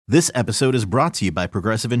This episode is brought to you by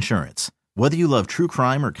Progressive Insurance. Whether you love true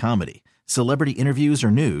crime or comedy, celebrity interviews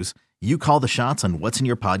or news, you call the shots on what's in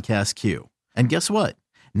your podcast queue. And guess what?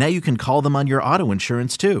 Now you can call them on your auto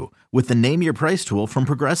insurance too with the Name Your Price tool from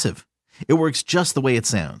Progressive. It works just the way it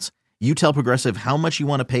sounds. You tell Progressive how much you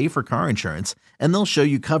want to pay for car insurance, and they'll show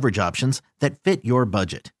you coverage options that fit your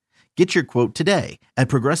budget. Get your quote today at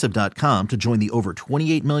Progressive.com to join the over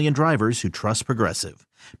 28 million drivers who trust Progressive.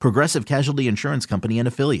 Progressive Casualty Insurance Company and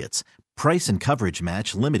Affiliates. Price and coverage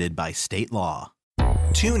match limited by state law.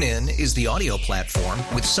 TuneIn is the audio platform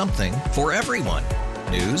with something for everyone.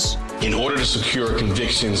 News. In order to secure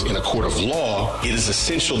convictions in a court of law, it is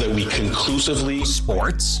essential that we conclusively.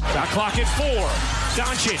 Sports. Got clock at 4.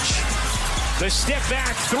 Doncic. The step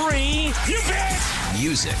back 3. You bet.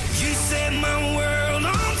 Music. You set my world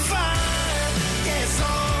on fire. Yes,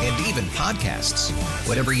 and even podcasts.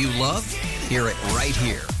 Whatever you love, hear it right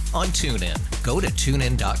here on TuneIn. Go to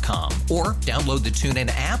TuneIn.com or download the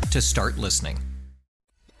TuneIn app to start listening.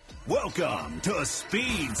 Welcome to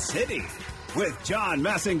Speed City with John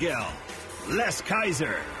Massengale, Les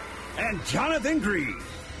Kaiser, and Jonathan Green.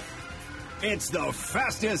 It's the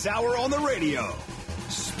fastest hour on the radio.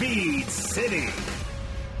 Speed City.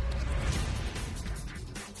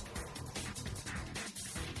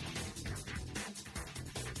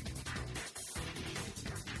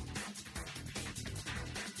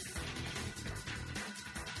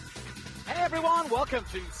 Hey everyone, welcome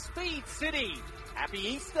to Speed City. Happy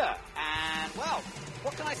Easter. And, well,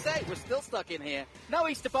 what can I say? We're still stuck in here. No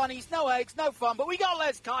Easter bunnies, no eggs, no fun, but we got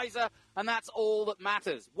Les Kaiser, and that's all that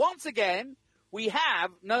matters. Once again, we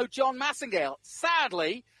have no John Massengale.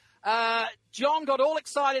 Sadly, John got all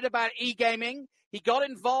excited about e-gaming. He got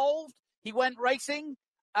involved. He went racing,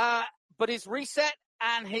 but his reset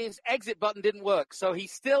and his exit button didn't work. So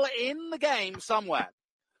he's still in the game somewhere.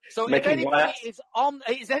 So if anybody is on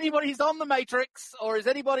the Matrix or is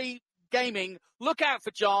anybody gaming, look out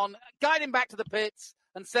for John, guide him back to the pits,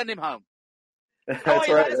 and send him home. That's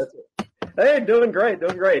right. Hey, doing great.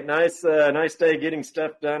 Nice day getting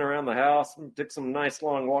stuff done around the house. Took some nice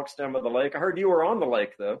long walks down by the lake. I heard you were on the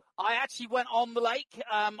lake, though. I actually went on the lake.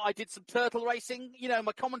 I did some turtle racing. You know,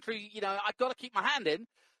 my commentary, I've got to keep my hand in.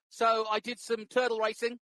 So I did some turtle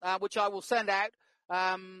racing, which I will send out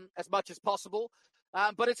as much as possible.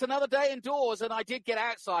 But it's another day indoors, and I did get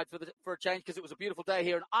outside for a change because it was a beautiful day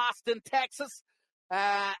here in Austin, Texas.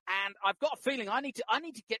 And I've got a feeling I need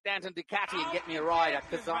to get down to Ducati and get me a ride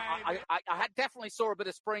because I definitely saw a bit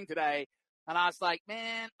of spring today, and I was like,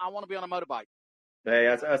 man, I want to be on a motorbike. Hey,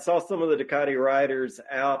 I saw some of the Ducati riders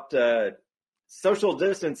out social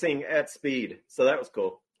distancing at speed, so that was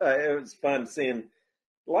cool. It was fun seeing.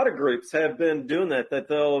 A lot of groups have been doing that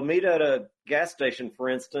they'll meet at a gas station, for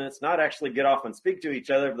instance, not actually get off and speak to each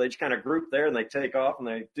other, but they just kind of group there and they take off and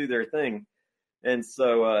they do their thing. And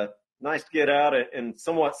so nice to get out and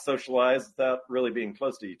somewhat socialize without really being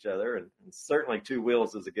close to each other. And certainly two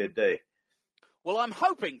wheels is a good day. Well, I'm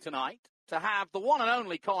hoping tonight to have the one and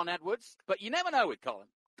only Colin Edwards, but you never know with Colin.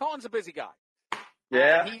 Colin's a busy guy.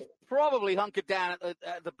 Yeah. He's probably hunkered down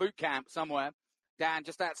at the boot camp somewhere down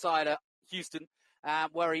just outside of Houston.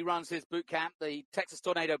 Where he runs his boot camp, the Texas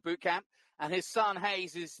Tornado boot camp, and his son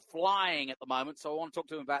Hayes is flying at the moment, so I want to talk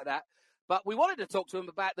to him about that. But we wanted to talk to him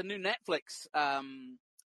about the new Netflix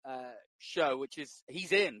show, which is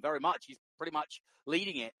he's in very much. He's pretty much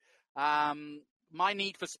leading it. My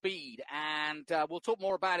Need for Speed, and we'll talk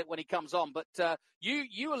more about it when he comes on. But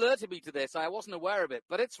you alerted me to this. I wasn't aware of it,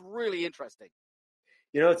 but it's really interesting.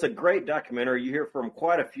 You know, it's a great documentary. You hear from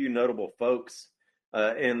quite a few notable folks.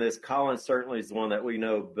 And this Colin certainly is the one that we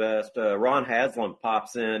know best. Ron Haslam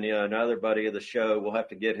pops in, another buddy of the show. We'll have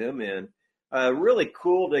to get him in. Really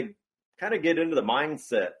cool to kind of get into the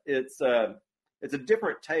mindset. It's a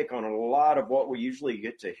different take on a lot of what we usually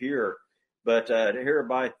get to hear, but to hear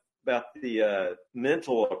about the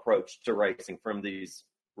mental approach to racing from these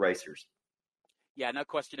racers. Yeah, no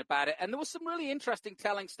question about it. And there was some really interesting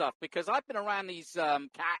telling stuff because I've been around these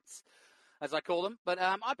cats, as I call them. But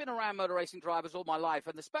I've been around motor racing drivers all my life,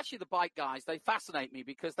 and especially the bike guys. They fascinate me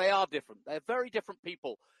because they are different. They're very different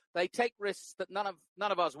people. They take risks that none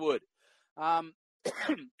of us would. I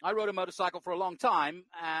rode a motorcycle for a long time,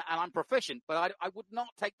 and I'm proficient, but I would not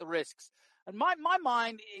take the risks. And my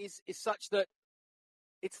mind is such that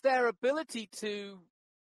it's their ability to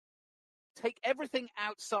take everything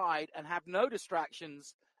outside and have no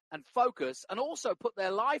distractions and focus, and also put their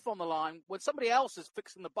life on the line when somebody else is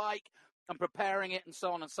fixing the bike and preparing it and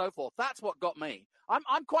so on and so forth. That's what got me.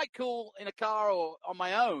 I'm quite cool in a car or on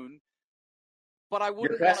my own, but I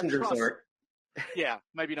wouldn't. Your passengers aren't. Yeah,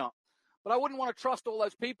 maybe not. But I wouldn't want to trust all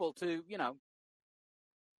those people to,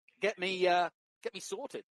 get me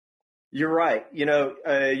sorted. You're right. You know,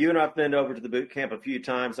 you and I've been over to the boot camp a few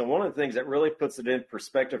times, and one of the things that really puts it in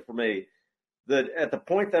perspective for me, that at the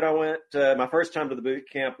point that I went my first time to the boot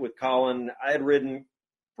camp with Colin, I had ridden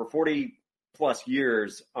for 40 plus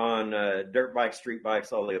years on dirt bikes, street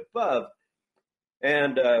bikes, all the above.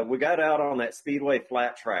 And we got out on that Speedway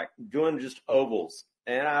flat track doing just ovals.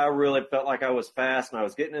 And I really felt like I was fast, and I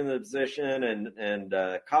was getting in the position, and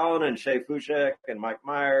Colin and Shay Fushek and Mike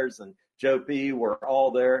Myers and Joe P were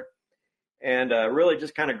all there, and really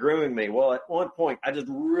just kind of grooming me. Well, at one point, I just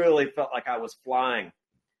really felt like I was flying.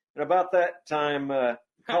 And about that time,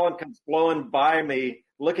 Colin comes blowing by me,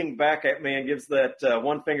 looking back at me, and gives that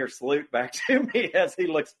one-finger salute back to me as he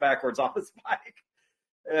looks backwards on his bike.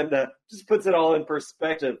 And just puts it all in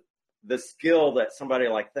perspective, the skill that somebody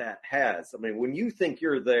like that has. I mean, when you think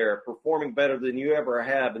you're there performing better than you ever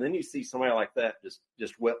have, and then you see somebody like that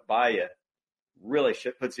just whip by you, really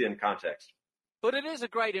puts you in context. But it is a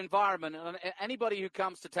great environment, and anybody who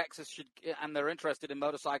comes to Texas should, and they're interested in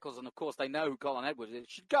motorcycles, and of course they know who Colin Edwards is,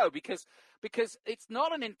 should go because it's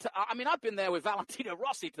not I mean, I've been there with Valentino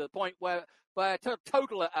Rossi to the point where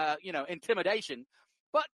total, intimidation.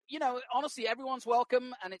 But, honestly, everyone's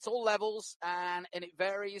welcome, and it's all levels, and it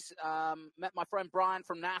varies. Met my friend Brian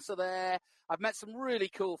from NASA there. I've met some really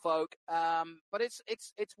cool folk, but it's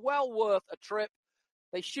well worth a trip.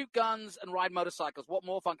 They shoot guns and ride motorcycles. What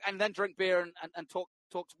more fun? And then drink beer and talk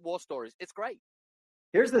war stories. It's great.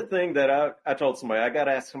 Here's the thing that I told somebody. I got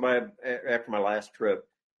asked somebody after my last trip.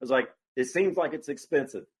 I was like, it seems like it's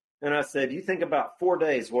expensive. And I said, you think about 4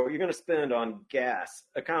 days, what you're going to spend on gas,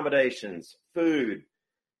 accommodations, food,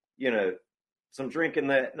 some drinking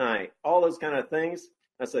that night, all those kind of things.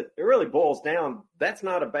 I said, it really boils down. That's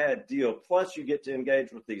not a bad deal. Plus, you get to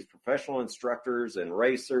engage with these professional instructors and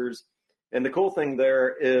racers. And the cool thing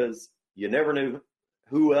there is you never knew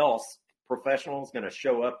who else professional is going to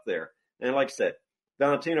show up there. And like I said,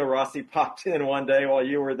 Valentino Rossi popped in one day while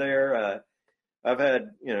you were there. I've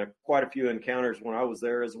had, quite a few encounters when I was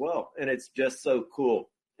there as well. And it's just so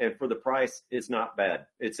cool. And for the price, it's not bad.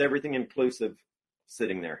 It's everything inclusive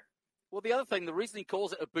sitting there. Well, the other thing, the reason he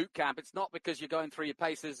calls it a boot camp, it's not because you're going through your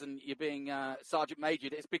paces and you're being sergeant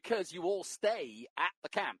majored. It's because you all stay at the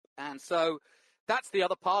camp. And so that's the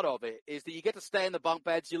other part of it, is that you get to stay in the bunk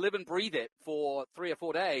beds. You live and breathe it for 3 or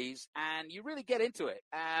 4 days, and you really get into it.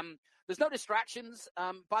 There's no distractions.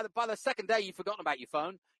 By the second day, you've forgotten about your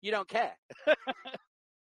phone. You don't care.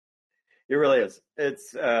 It really is.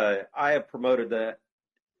 It's I have promoted that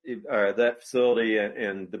facility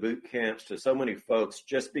and the boot camps to so many folks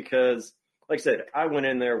just because, like I said, I went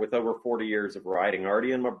in there with over 40 years of riding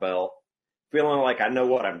already in my belt, feeling like I know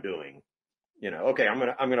what I'm doing. Okay, I'm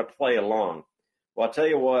gonna play along. Well, I'll tell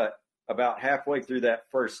you what, about halfway through that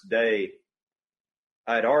first day,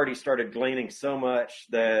 I'd already started gleaning so much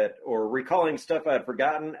or recalling stuff I'd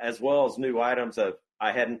forgotten, as well as new items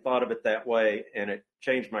I hadn't thought of it that way, and it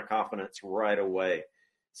changed my confidence right away.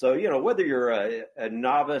 So, whether you're a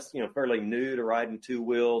novice, fairly new to riding two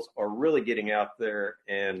wheels, or really getting out there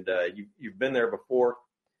and you've been there before,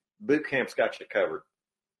 boot camp's got you covered.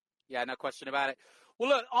 Yeah, no question about it. Well,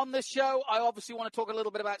 look, on this show, I obviously want to talk a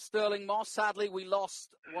little bit about Sterling Moss. Sadly, we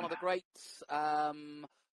lost one of the greats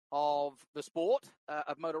of the sport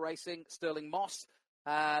of motor racing. Sterling Moss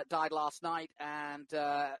died last night, and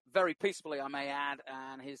very peacefully, I may add.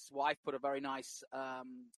 And his wife put a very nice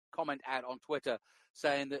comment out on Twitter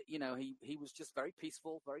saying that, he was just very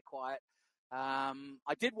peaceful, very quiet.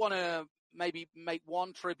 I did want to maybe make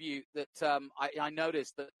one tribute that I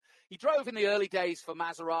noticed that he drove in the early days for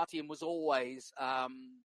Maserati and was always,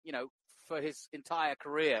 for his entire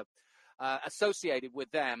career, associated with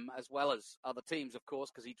them as well as other teams, of course,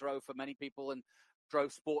 because he drove for many people and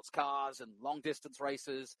drove sports cars and long-distance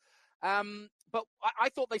races. But I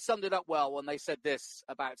thought they summed it up well when they said this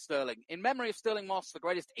about Sterling. In memory of Sterling Moss, the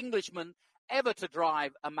greatest Englishman ever to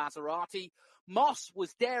drive a Maserati, Moss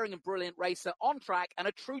was daring and brilliant racer on track and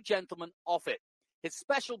a true gentleman off it. His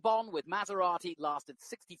special bond with Maserati lasted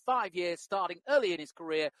 65 years, starting early in his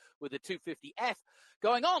career with the 250F,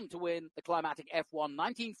 going on to win the climatic F1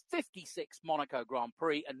 1956 Monaco Grand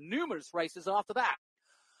Prix and numerous races after that.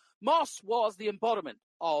 Moss was the embodiment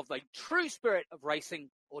of the true spirit of racing,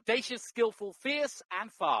 audacious, skillful, fierce,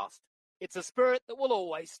 and fast. It's a spirit that will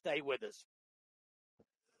always stay with us.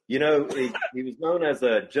 He was known as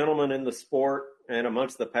a gentleman in the sport and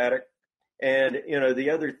amongst the paddock. And, the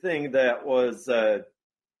other thing that was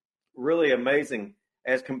really amazing,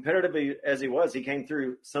 as competitive as he was, he came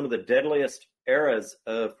through some of the deadliest eras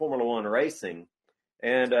of Formula One racing.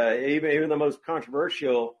 And even the most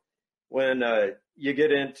controversial, when you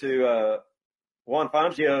get into Juan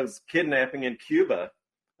Fangio's kidnapping in Cuba.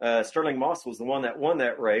 Sterling Moss was the one that won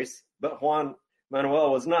that race, but Juan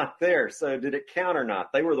Manuel was not there. So did it count or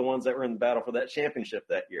not? They were the ones that were in the battle for that championship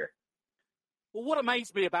that year. Well, what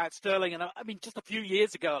amazed me about Sterling, and I mean, just a few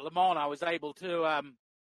years ago at Le Mans, I was able to,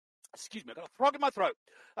 excuse me, I've got a frog in my throat,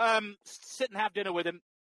 sit and have dinner with him,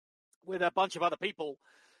 with a bunch of other people.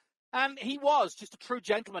 And he was just a true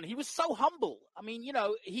gentleman. He was so humble. I mean, you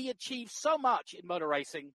know, he achieved so much in motor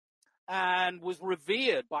racing and was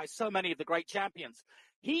revered by so many of the great champions.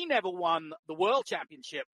 He never won the world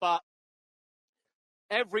championship, but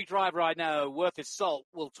every driver I know worth his salt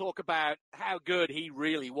will talk about how good he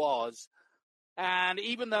really was. And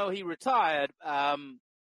even though he retired,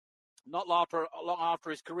 not long after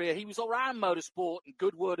his career, he was around motorsport and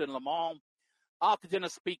Goodwood and Le Mans, after dinner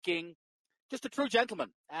speaking, just a true gentleman,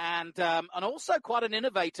 and also quite an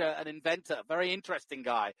innovator and inventor, very interesting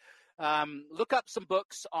guy. Look up some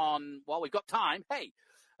books on, well, we've got time,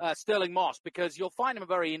 Sterling Moss, because you'll find him a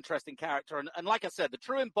very interesting character, and like I said, the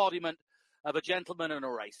true embodiment of a gentleman and a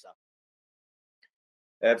racer.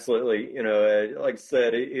 Absolutely. You know, like I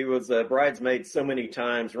said, he was a bridesmaid so many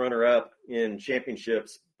times, runner-up in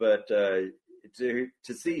championships, but to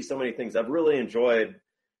see so many things, I've really enjoyed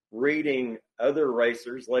reading other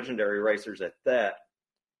racers, legendary racers at that,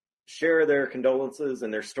 share their condolences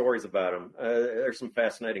and their stories about him. There's some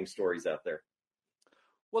fascinating stories out there.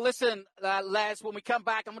 Well, listen, Les, when we come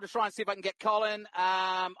back, I'm going to try and see if I can get Colin.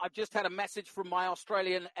 I've just had a message from my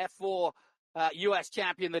Australian F4 US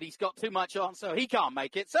champion that he's got too much on, so he can't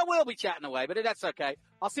make it. So we'll be chatting away, but that's okay.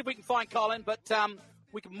 I'll see if we can find Colin, but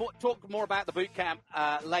we can talk more about the boot camp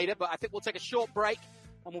later, but I think we'll take a short break,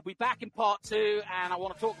 and we'll be back in part 2, and I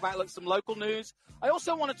want to talk about some local news. I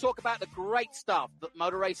also want to talk about the great stuff that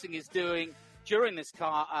motor racing is doing during this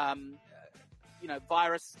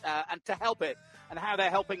virus, and to help it, and how they're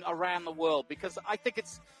helping around the world, because I think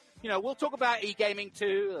it's, we'll talk about e-gaming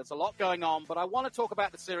too. There's a lot going on, but I want to talk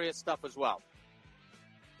about the serious stuff as well.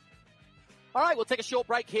 All right, we'll take a short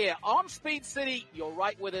break here on Speed City. You're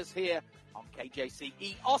right with us here on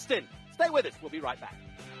KJCE Austin. Stay with us. We'll be right back.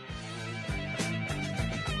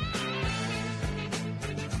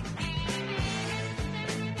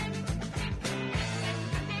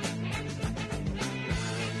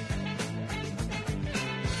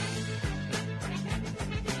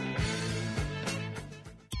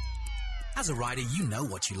 As a rider, you know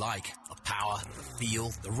what you like. The power, the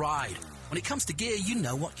feel, the ride. When it comes to gear, you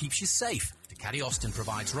know what keeps you safe. Ducati Austin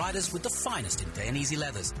provides riders with the finest in Dainese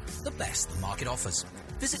leathers, the best the market offers.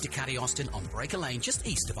 Visit Ducati Austin on Breaker Lane just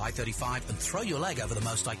east of I-35 and throw your leg over the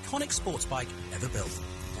most iconic sports bike ever built.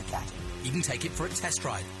 Ducati. You can take it for a test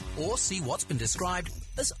ride or see what's been described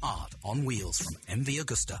as art on wheels from MV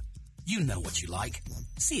Agusta. You know what you like.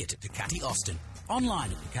 See it at Ducati Austin. Online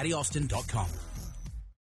at DucatiAustin.com.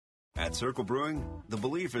 At Circle Brewing, the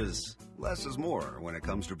belief is less is more when it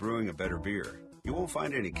comes to brewing a better beer. You won't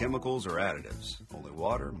find any chemicals or additives, only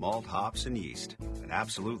water, malt, hops, and yeast, and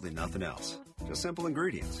absolutely nothing else. Just simple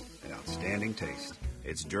ingredients and outstanding taste.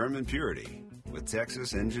 It's German purity with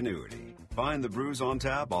Texas ingenuity. Find the brews on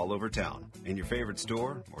tap all over town, in your favorite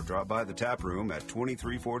store, or drop by the tap room at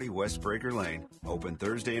 2340 West Breaker Lane, open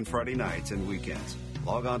Thursday and Friday nights and weekends.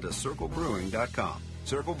 Log on to circlebrewing.com.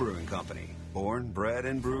 Circle Brewing Company. Born, bred,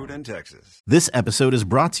 and brewed in Texas. This episode is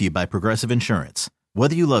brought to you by Progressive Insurance.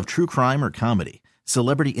 Whether you love true crime or comedy,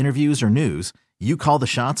 celebrity interviews or news, you call the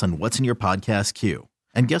shots on what's in your podcast queue.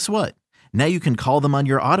 And guess what? Now you can call them on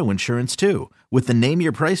your auto insurance too, with the Name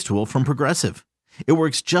Your Price tool from Progressive. It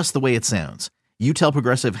works just the way it sounds. You tell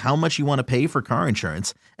Progressive how much you want to pay for car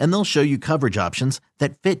insurance, and they'll show you coverage options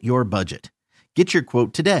that fit your budget. Get your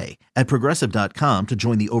quote today at Progressive.com to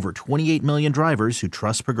join the over 28 million drivers who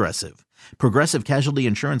trust Progressive. Progressive Casualty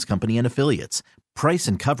Insurance Company and Affiliates. Price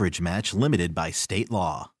and coverage match limited by state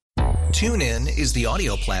law. TuneIn is the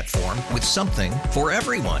audio platform with something for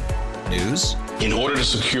everyone. News. In order to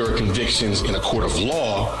secure convictions in a court of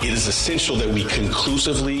law, it is essential that we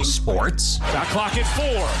conclusively. Sports. Shot clock at 4.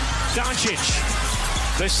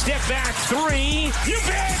 Doncic. The step back 3. You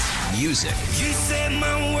bet. Music. You set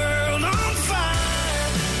my world on fire.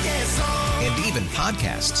 Yes, and even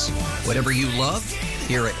podcasts. Whatever you love,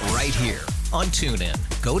 hear it right here on TuneIn.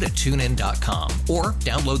 Go to TuneIn.com or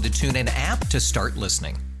download the TuneIn app to start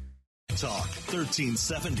listening. Talk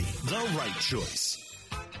 1370, the right choice.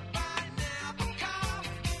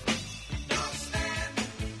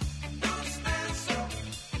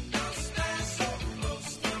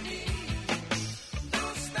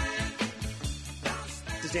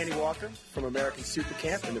 Danny Walker from American Super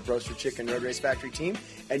Camp and the Broaster Chicken Road Race Factory team,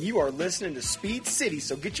 and you are listening to Speed City,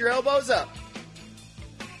 so get your elbows up.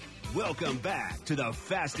 Welcome back to the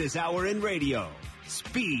fastest hour in radio,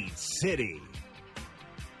 Speed City.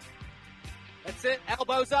 That's it.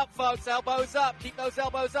 Elbows up, folks. Elbows up. Keep those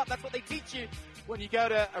elbows up. That's what they teach you when you go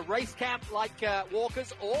to a race camp like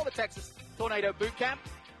Walker's or the Texas Tornado Boot Camp.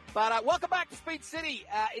 But welcome back to Speed City.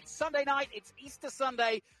 It's Sunday night. It's Easter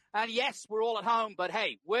Sunday. And yes, we're all at home. But,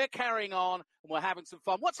 hey, we're carrying on and we're having some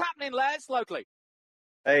fun. What's happening, Les, locally?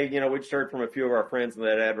 Hey, we just heard from a few of our friends in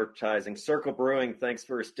that advertising. Circle Brewing, thanks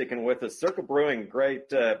for sticking with us. Circle Brewing, great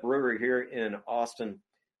brewery here in Austin.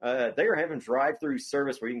 They are having drive-through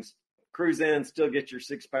service where you can cruise in, still get your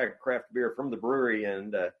six-pack of craft beer from the brewery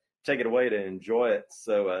and take it away to enjoy it.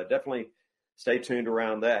 So definitely stay tuned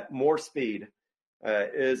around that. More Speed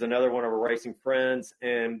is another one of our racing friends,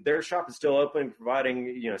 and their shop is still open,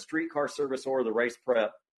 providing streetcar service or the race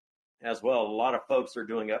prep as well. A lot of folks are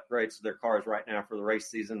doing upgrades to their cars right now for the race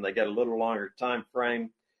season. They got a little longer time frame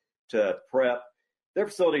to prep. Their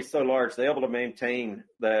facility is so large, they're able to maintain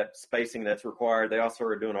that spacing that's required. They also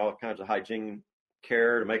are doing all kinds of hygiene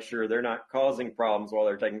care to make sure they're not causing problems while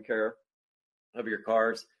they're taking care of your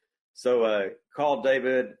cars. So call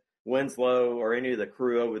David Winslow or any of the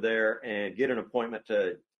crew over there and get an appointment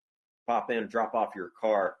to pop in and drop off your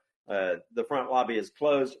car. The front lobby is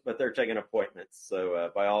closed, but they're taking appointments. So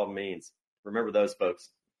by all means, remember those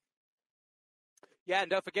folks. Yeah, and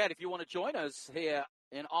don't forget, if you want to join us here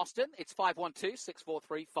in Austin, it's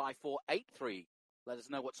 512-643-5483. Let us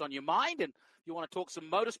know what's on your mind. And if you want to talk some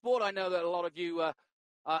motorsport, I know that a lot of you are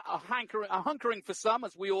hunkering for some,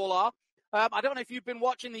 as we all are. I don't know if you've been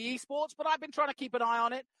watching the esports, but I've been trying to keep an eye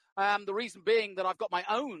on it. The reason being that I've got my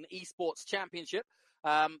own esports championship.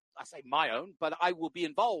 I say my own, but I will be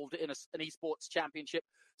involved in an esports championship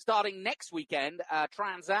starting next weekend.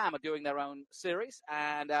 Trans Am are doing their own series,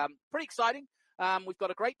 and pretty exciting. We've got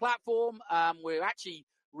a great platform. We're actually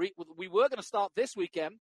we were going to start this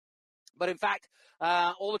weekend, but in fact,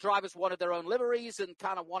 all the drivers wanted their own liveries and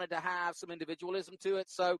kind of wanted to have some individualism to it.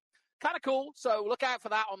 So kind of cool. So look out for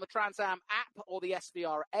that on the Trans Am app or the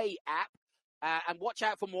SVRA app, and watch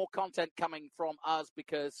out for more content coming from us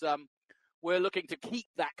because we're looking to keep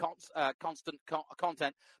that constant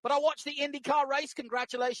content. But I watched the IndyCar race.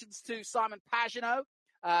 Congratulations to Simon Pagenaud.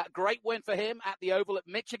 Great win for him at the Oval at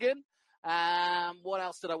Michigan. What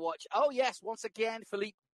else did I watch? Oh, yes, once again,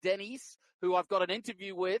 Philippe Denis, who I've got an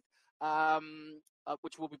interview with,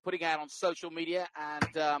 which we'll be putting out on social media,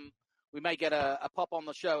 and we may get a pop on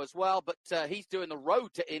the show as well. But he's doing the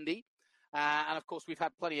road to Indy. And, of course, we've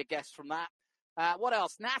had plenty of guests from that. What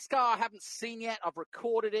else? NASCAR I haven't seen yet. I've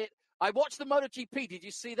recorded it. I watched the MotoGP. Did you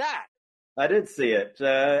see that? I did see it.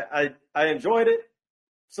 I enjoyed it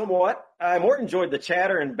somewhat. I more enjoyed the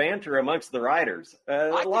chatter and banter amongst the riders. A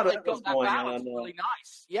lot of that was going on. Really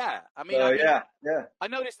nice. Yeah. I mean, yeah. I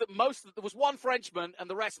noticed that there was one Frenchman and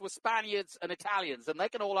the rest were Spaniards and Italians, and they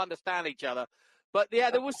can all understand each other. But yeah,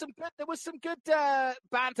 there was some good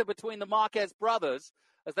banter between the Marquez brothers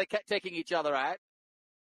as they kept taking each other out.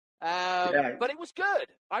 But it was good.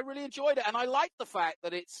 I really enjoyed it. And I like the fact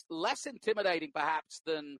that it's less intimidating, perhaps,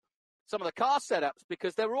 than some of the car setups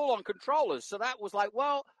because they're all on controllers. So that was like,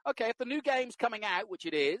 well, okay, if the new game's coming out, which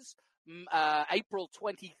it is, April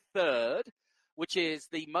 23rd, which is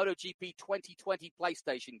the MotoGP 2020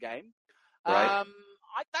 PlayStation game, right.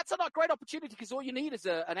 That's a great opportunity because all you need is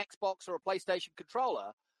an Xbox or a PlayStation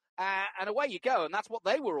controller, and away you go. And that's what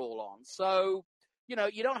they were all on. So, you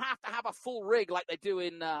don't have to have a full rig like they do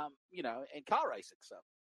in in car racing. So,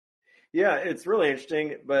 yeah, it's really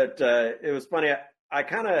interesting. But it was funny. I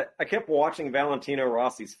kept watching Valentino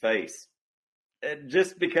Rossi's face,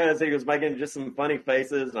 just because he was making just some funny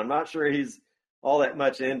faces. And I'm not sure he's all that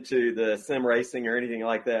much into the sim racing or anything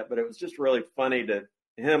like that. But it was just really funny to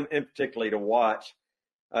him, in particular, to watch.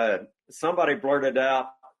 Somebody blurted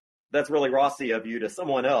out, "That's really Rossi of you," to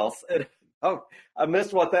someone else. And, I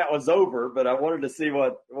missed what that was over, but I wanted to see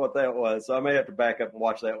what that was. So I may have to back up and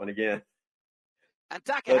watch that one again. And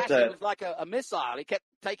Takahashi was like a missile. He kept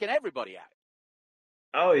taking everybody out.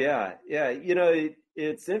 Oh, yeah. Yeah.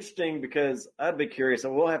 It's interesting because I'd be curious,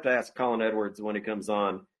 and we'll have to ask Colin Edwards when he comes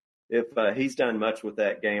on if he's done much with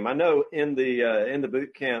that game. I know in the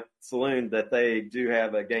boot camp saloon that they do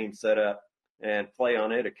have a game set up and play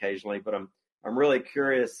on it occasionally, but I'm really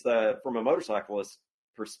curious from a motorcyclist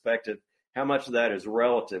perspective, how much of that is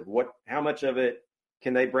relative? How much of it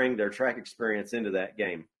can they bring their track experience into that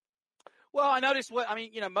game? Well, I noticed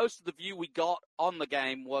most of the view we got on the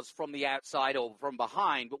game was from the outside or from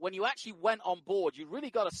behind. But when you actually went on board, you really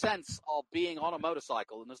got a sense of being on a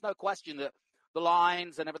motorcycle. And there's no question that the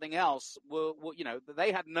lines and everything else were,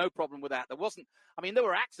 they had no problem with that. There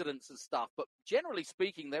were accidents and stuff, but generally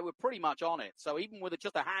speaking, they were pretty much on it. So even with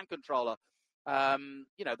just a hand controller,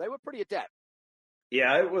 they were pretty adept.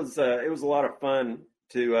 Yeah, it was a lot of fun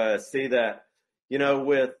to see that.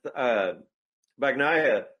 With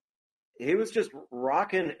Bagnaia, he was just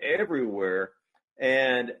rocking everywhere.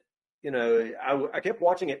 And, I kept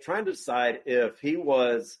watching it, trying to decide if he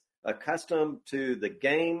was accustomed to the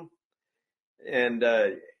game and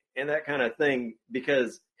that kind of thing,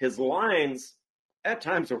 because his lines at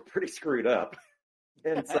times were pretty screwed up.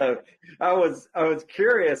 And so I was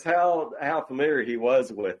curious how familiar he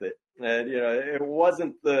was with it. And, it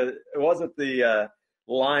wasn't the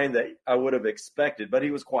line that I would have expected, but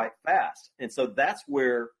he was quite fast. And so that's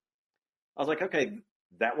where I was like, okay,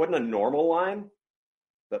 that wasn't a normal line,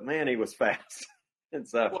 but man, he was fast. And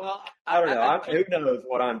so I don't know. Who knows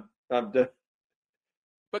what I'm doing.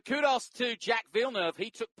 But kudos to Jack Villeneuve. He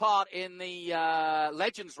took part in the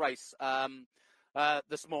Legends race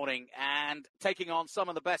this morning and taking on some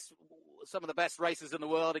of the best racers in the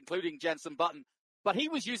world, including Jenson Button. But he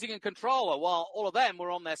was using a controller while all of them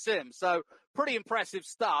were on their sim. So pretty impressive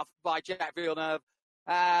stuff by Jack Villeneuve.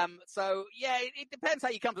 It depends how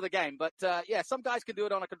you come to the game. But, some guys can do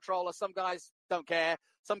it on a controller. Some guys don't care.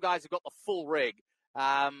 Some guys have got the full rig.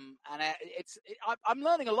 I'm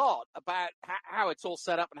learning a lot about how it's all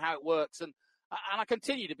set up and how it works. And I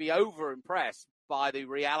continue to be over-impressed by the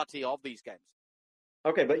reality of these games.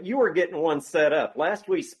 Okay, but you were getting one set up. Last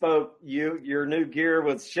we spoke, your new gear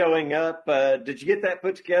was showing up. Did you get that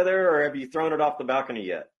put together, or have you thrown it off the balcony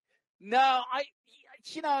yet? No, I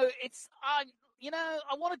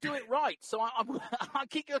want to do it right. So I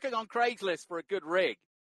keep looking on Craigslist for a good rig.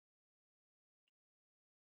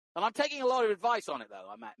 And I'm taking a lot of advice on it, though,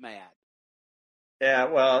 I may add. Yeah,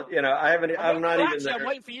 well, I'm not even there. I'm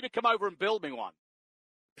waiting for you to come over and build me one.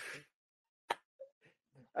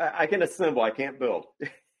 I can assemble. I can't build.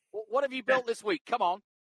 What have you built this week? Come on.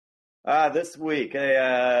 This week,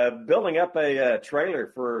 building up a trailer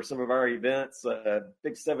for some of our events, a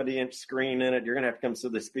big 70-inch screen in it. You're going to have to come to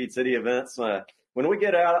the Speed City events. When we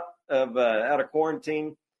get out of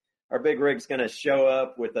quarantine, our big rig's going to show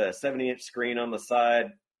up with a 70-inch screen on the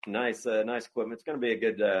side. Nice equipment. It's going to be a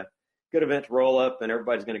good event to roll up, and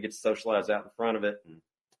everybody's going to get to socialize out in front of it and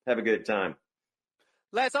have a good time.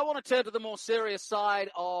 Les, I want to turn to the more serious side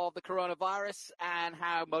of the coronavirus and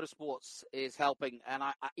how motorsports is helping. And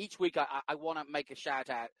each week I want to make a shout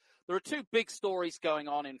out. There are two big stories going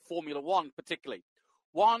on in Formula One, particularly.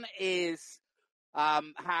 One is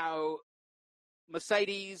how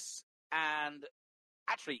Mercedes and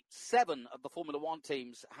actually 7 of the Formula One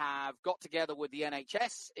teams have got together with the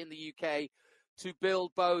NHS in the UK to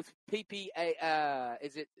build both CPAP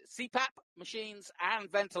machines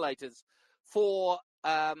and ventilators for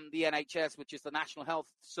the NHS, which is the National Health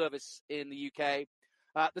Service in the UK.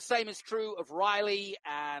 The same is true of Riley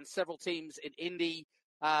and several teams in Indy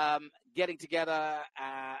getting together,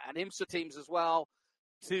 and IMSA teams as well,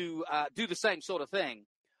 to do the same sort of thing.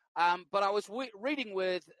 But I was reading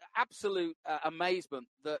with absolute amazement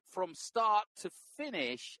that from start to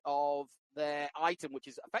finish of their item, which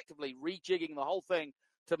is effectively rejigging the whole thing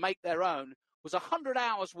to make their own, was 100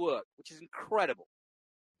 hours work, which is incredible.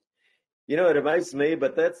 It amazes me,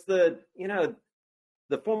 but that's the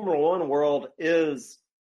Formula One world is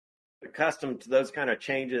accustomed to those kind of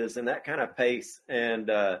changes and that kind of pace and,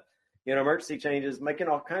 emergency changes, making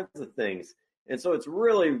all kinds of things. And so it's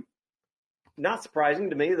really not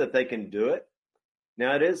surprising to me that they can do it.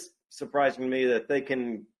 Now, it is surprising to me that they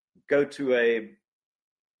can go to a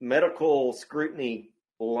medical scrutiny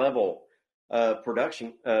level of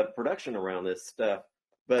production around this stuff.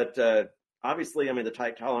 But, obviously, the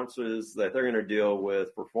tight tolerances that they're going to deal with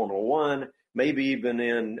for Formula One, maybe even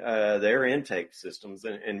in their intake systems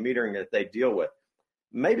and metering that they deal with.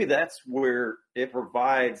 Maybe that's where it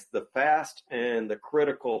provides the fast and the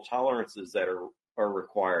critical tolerances that are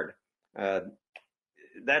required.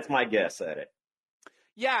 That's my guess at it.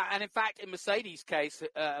 Yeah, and in fact, in Mercedes' case,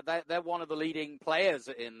 they're one of the leading players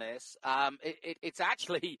in this. It's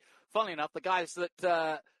actually, funnily enough, the guys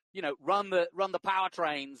that run the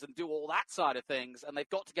powertrains and do all that side of things. And they've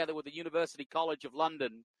got together with the University College of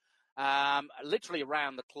London, literally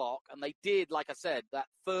around the clock. And they did, like I said, that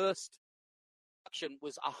first production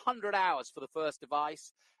was 100 hours for the first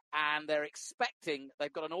device. And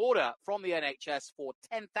they've got an order from the NHS for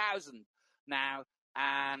 10,000 now.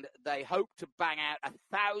 And they hope to bang out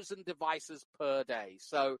 1,000 devices per day.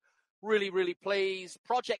 So really, really pleased.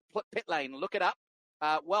 Project Pit Lane, look it up.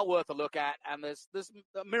 Well worth a look at, and there's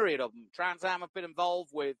a myriad of them. Trans Am have been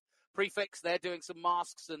involved with Prefix, they're doing some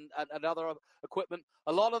masks and other equipment.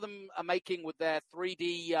 A lot of them are making with their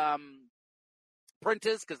 3D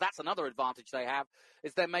printers, because that's another advantage they have,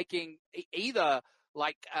 is they're making either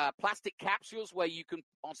like plastic capsules where you can,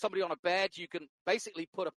 on somebody on a bed, you can basically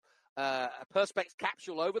put a Perspex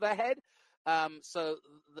capsule over their head,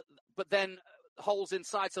 but then holes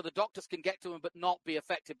inside so the doctors can get to them but not be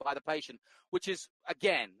affected by the patient, which is,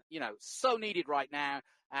 again, so needed right now,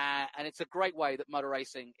 and it's a great way that motor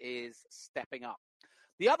racing is stepping up.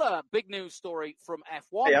 The other big news story from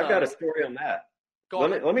F1. Hey, I've got a story on that.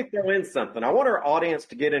 Let me throw in something. I want our audience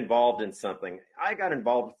to get involved in something. I got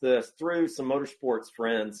involved with this through some motorsports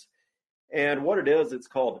friends, and what it is, it's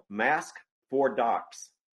called Mask for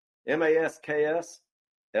Docs.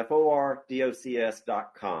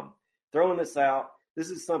 MASKSFORDOCS.com. Throwing this out. This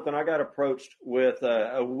is something I got approached with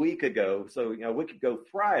a week ago. So, a week ago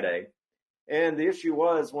Friday. And the issue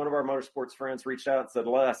was one of our motorsports friends reached out and said,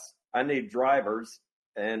 Les, I need drivers.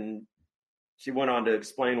 And she went on to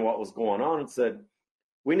explain what was going on and said,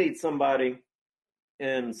 we need somebody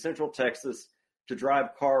in Central Texas to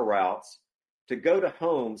drive car routes, to go to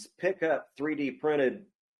homes, pick up 3D printed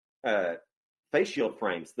face shield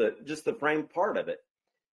frames, just the frame part of it,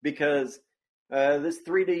 because this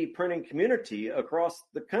 3D printing community across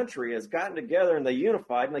the country has gotten together and they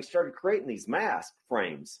unified and they started creating these mask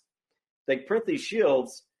frames. They print these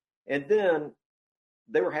shields, and then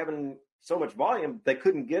they were having so much volume they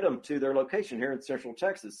couldn't get them to their location here in Central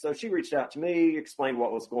Texas. So she reached out to me, explained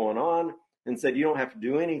what was going on, and said, you don't have to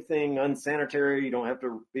do anything unsanitary. You don't have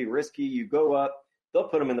to be risky. You go up, they'll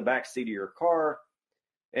put them in the back seat of your car,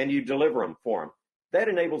 and you deliver them for them. That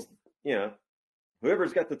enables,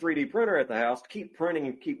 whoever's got the 3D printer at the house to keep printing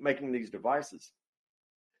and keep making these devices.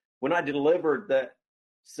 When I delivered that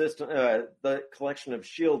system, the collection of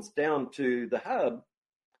shields down to the hub,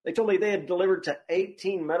 they told me they had delivered to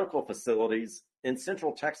 18 medical facilities in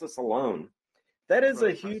Central Texas alone. That is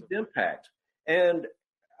a huge impact. And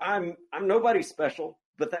I'm nobody special,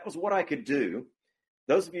 but that was what I could do.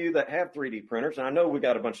 Those of you that have 3D printers, and I know we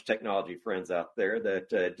got a bunch of technology friends out there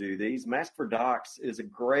that do these, Mask for Docs is a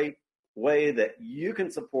great way that you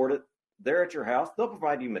can support it there at your house. They'll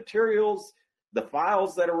provide you materials, the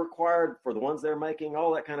files that are required for the ones they're making,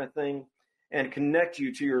 all that kind of thing, and connect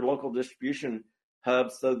you to your local distribution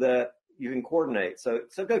hub so that you can coordinate. So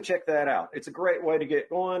go check that out. It's a great way to get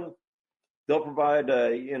going. They'll provide,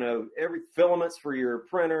 every filaments for your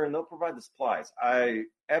printer, and they'll provide the supplies. I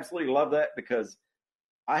absolutely love that because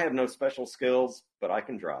I have no special skills, but I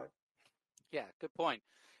can drive. Yeah, good point.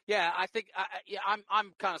 Yeah, I think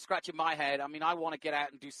I'm kind of scratching my head. I mean, I want to get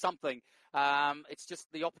out and do something. It's just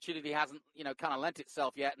the opportunity hasn't, kind of lent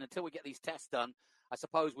itself yet. And until we get these tests done, I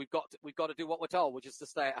suppose we've got to do what we're told, which is to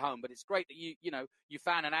stay at home. But it's great that you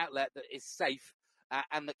found an outlet that is safe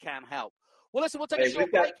and that can help. Well, listen, we'll take a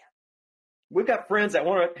short break. We've got friends that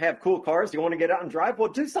want to have cool cars. You want to get out and drive?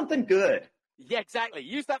 Well, do something good. Yeah, exactly.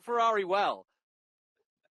 Use that Ferrari well.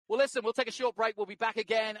 Well, listen, we'll take a short break. We'll be back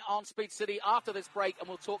again on Speed City after this break, and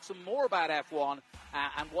we'll talk some more about F1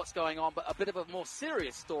 and what's going on, but a bit of a more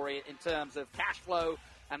serious story in terms of cash flow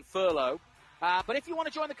and furlough. But if you want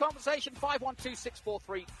to join the conversation,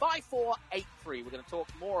 512-643-5483. We're going to talk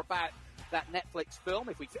more about that Netflix film,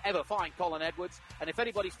 if we ever find Colin Edwards. And if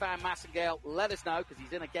anybody's found Massengale, let us know, because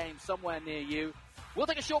he's in a game somewhere near you. We'll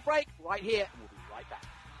take a short break right here, and we'll be right back.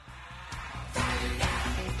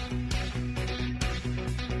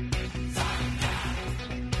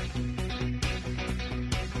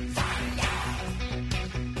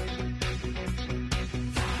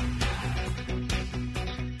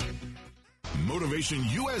 Motivation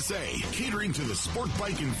USA, catering to the sport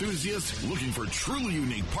bike enthusiast looking for truly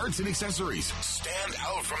unique parts and accessories. Stand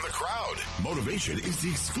out from the crowd. Motivation is the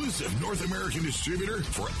exclusive North American distributor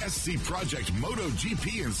for SC Project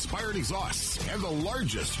MotoGP inspired exhausts and the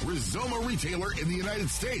largest Rizoma retailer in the United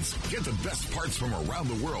States. Get the best parts from around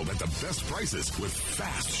the world at the best prices with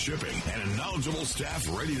fast shipping and a knowledgeable staff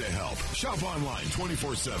ready to help. Shop online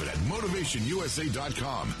 24/7 at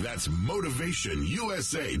motivationusa.com. That's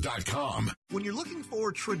motivationusa.com. When you're looking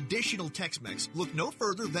for traditional Tex-Mex, look no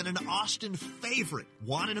further than an Austin favorite,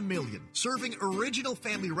 Juan in a Million. Serving original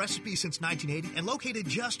family recipes since 1980 and located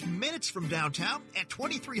just minutes from downtown at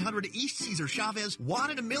 2300 East Cesar Chavez,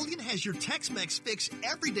 Juan in a Million has your Tex-Mex fix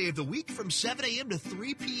every day of the week from 7 a.m. to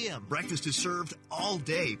 3 p.m. Breakfast is served all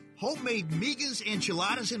day. Homemade migas,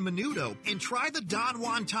 enchiladas, and menudo. And try the Don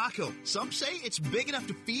Juan taco. Some say it's big enough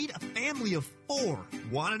to feed a family of 4.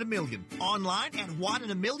 Juan in a Million. Online at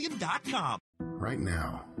juaninamillion.com. Right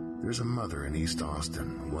now, there's a mother in East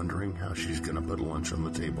Austin wondering how she's going to put lunch on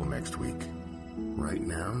the table next week. Right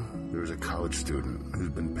now, there's a college student who's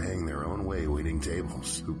been paying their own way waiting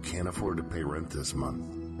tables who can't afford to pay rent this month.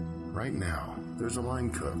 Right now, there's a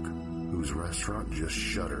line cook whose restaurant just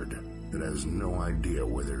shuttered that has no idea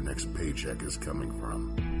where their next paycheck is coming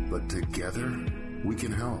from. But together, we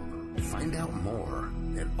can help. Find out more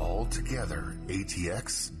at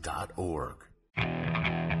alltogetheratx.org.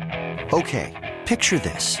 Okay, picture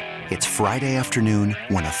this. It's Friday afternoon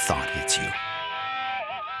when a thought hits you.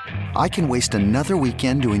 I can waste another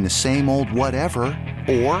weekend doing the same old whatever,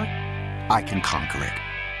 or I can conquer it.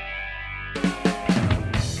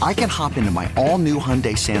 I can hop into my all-new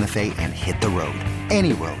Hyundai Santa Fe and hit the road.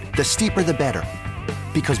 Any road. The steeper, the better.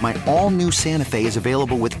 Because my all-new Santa Fe is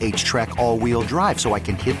available with H-Track all-wheel drive, so I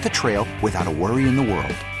can hit the trail without a worry in the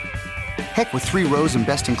world. Heck, with 3 rows and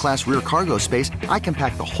best-in-class rear cargo space, I can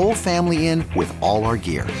pack the whole family in with all our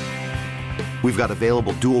gear. We've got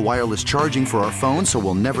available dual wireless charging for our phones, so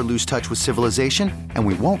we'll never lose touch with civilization, and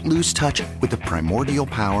we won't lose touch with the primordial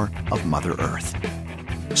power of Mother Earth.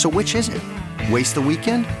 So which is it? Waste the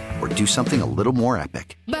weekend or do something a little more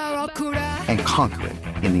epic? And conquer it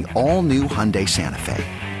in the all-new Hyundai Santa Fe.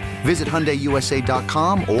 Visit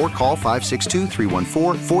HyundaiUSA.com or call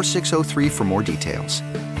 562-314-4603 for more details.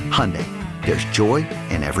 Hyundai, there's joy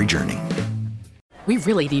in every journey. We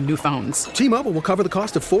really need new phones. T-Mobile will cover the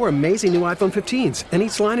cost of 4 amazing new iPhone 15s, and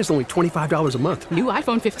each line is only $25 a month. New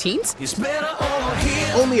iPhone 15s? It's better over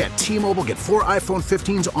here. Only at T-Mobile, get 4 iPhone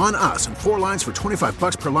 15s on us and 4 lines for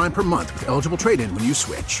 $25 per line per month with eligible trade-in when you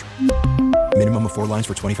switch. Minimum of 4 lines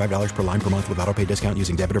for $25 per line per month with autopay discount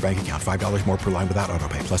using debit or bank account. $5 more per line without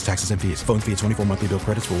autopay, plus taxes and fees. Phone fee at 24 monthly bill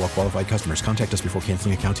credits for well-qualified customers. Contact us before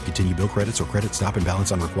canceling account to continue bill credits or credit stop and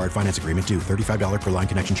balance on required finance agreement due. $35 per line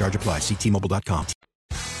connection charge applies. See T-Mobile.com.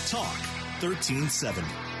 Talk 1370.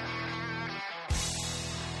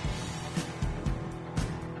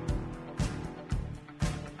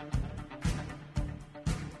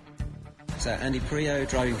 So Andy Priaulx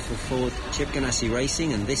driving for Ford, Chip Ganassi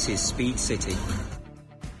Racing, and this is Speed City.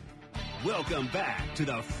 Welcome back to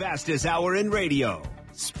the fastest hour in radio,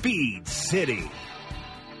 Speed City.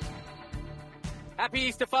 Happy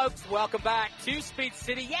Easter, folks. Welcome back to Speed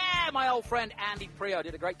City. Yeah, my old friend Andy Priaulx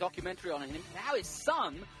did a great documentary on him. Now his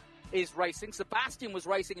son is racing. Sebastian was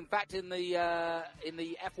racing, in fact, in the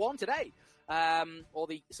F1 today. Or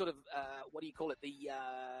the sort of, what do you call it?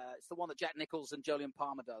 It's the one that Jack Nicholls and Jolyon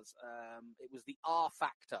Palmer does. It was the R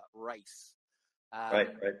Factor race. Right.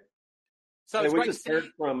 So we just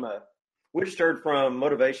heard from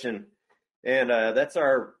Motivation, and that's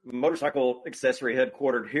our motorcycle accessory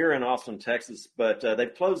headquartered here in Austin, Texas. But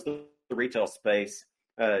they've closed the retail space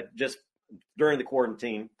just during the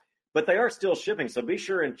quarantine. But they are still shipping, so be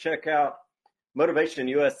sure and check out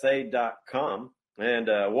motivationusa.com. And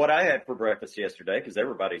what I had for breakfast yesterday, because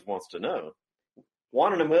everybody wants to know,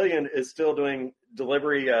 1 in a Million is still doing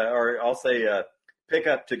delivery, or I'll say pick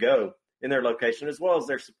up to go in their location, as well as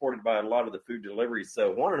they're supported by a lot of the food deliveries. So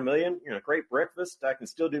 1 in a Million, great breakfast. I can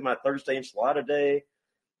still do my Thursday enchilada day.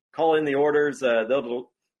 Call in the orders. They'll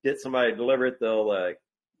get somebody to deliver it. They'll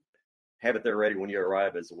have it there ready when you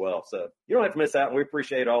arrive as well. So you don't have to miss out. And we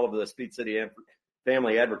appreciate all of the Speed City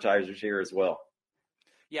family advertisers here as well.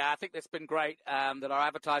 Yeah, I think that's been great that our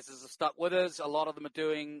advertisers have stuck with us. A lot of them are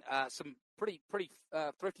doing some pretty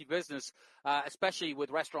thrifty business, especially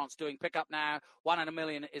with restaurants doing pickup now. 1 in a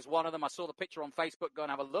Million is one of them. I saw the picture on Facebook. Go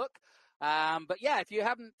and have a look. But yeah, if you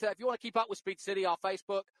want to keep up with Speed City, our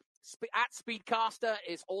Facebook at Speedcaster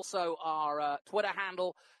is also our Twitter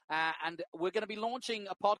handle, and we're going to be launching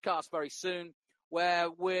a podcast very soon where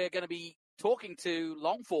we're going to be talking to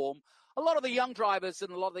long form. A lot of the young drivers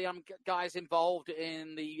and a lot of the young guys involved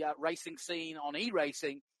in the racing scene on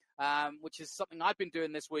e-racing, which is something I've been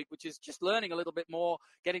doing this week, which is just learning a little bit more,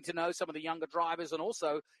 getting to know some of the younger drivers, and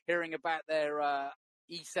also hearing about their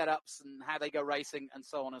e-setups and how they go racing and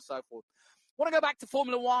so on and so forth. I want to go back to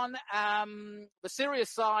Formula One. The serious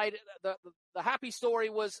side, the happy story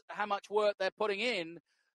was how much work they're putting in.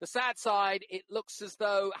 The sad side, it looks as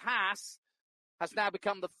though Haas has now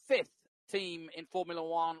become the 5th team in Formula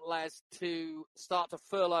One, Les, to start to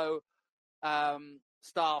furlough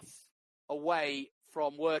staff away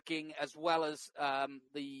from working, as well as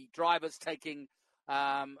the drivers taking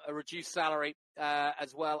a reduced salary,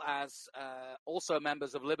 as well as also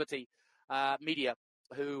members of Liberty Media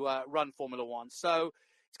who run Formula One. So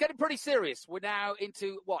it's getting pretty serious. We're now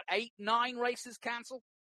into, 8, 9 races canceled?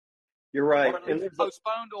 You're right. And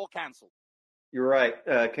postponed or canceled. You're right.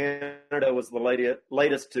 Canada was the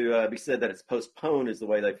latest to be said that it's postponed, is the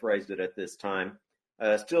way they phrased it at this time.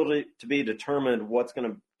 Still to be determined what's going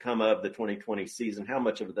to come of the 2020 season, how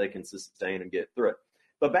much of it they can sustain and get through it.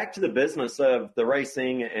 But back to the business of the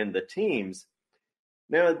racing and the teams.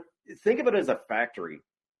 Now, think of it as a factory.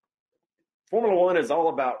 Formula One is all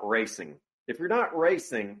about racing. If you're not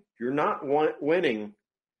racing, you're not winning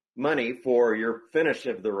money for your finish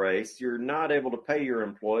of the race. You're not able to pay your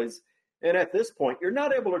employees. And at this point, you're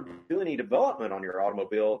not able to do any development on your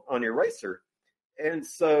automobile, on your racer. And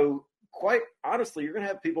so, quite honestly, you're going to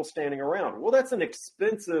have people standing around. Well, that's an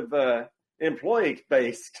expensive employee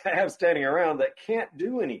base to have standing around that can't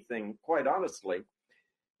do anything, quite honestly.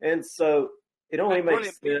 And so it only makes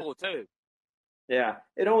sense. People too. Yeah,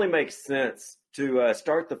 it only makes sense to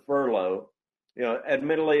start the furlough. You know,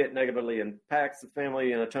 admittedly, it negatively impacts the family.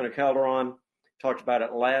 You know, Tony Calderon talked about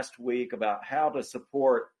it last week about how to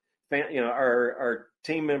support, our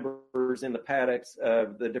team members in the paddocks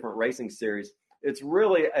of the different racing series. It's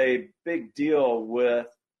really a big deal with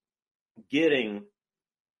getting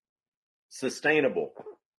sustainable.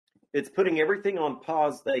 It's putting everything on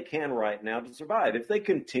pause they can right now to survive. If they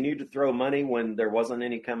continue to throw money when there wasn't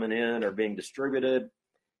any coming in or being distributed,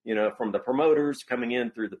 you know, from the promoters coming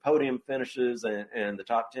in through the podium finishes and the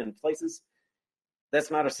top 10 places, that's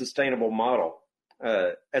not a sustainable model.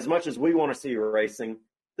 As much as we want to see racing,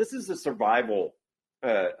 this is a survival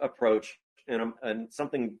approach and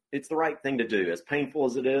something, it's the right thing to do. As painful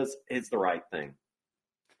as it is, it's the right thing.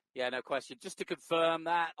 Yeah, no question. Just to confirm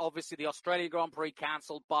that, obviously the Australian Grand Prix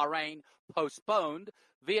cancelled, Bahrain postponed,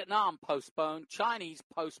 Vietnam postponed, Chinese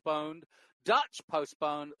postponed, Dutch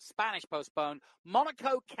postponed, Spanish postponed,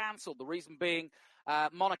 Monaco cancelled. The reason being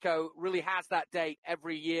Monaco really has that date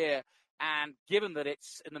every year, and given that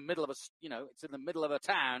it's in the middle of a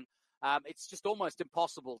town, it's just almost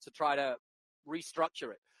impossible to try to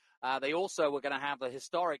restructure it. They also were going to have the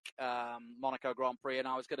historic Monaco Grand Prix, and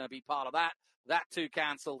I was going to be part of that. That too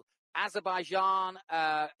cancelled. Azerbaijan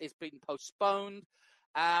is being postponed.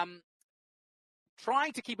 Trying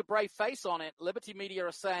to keep a brave face on it, Liberty Media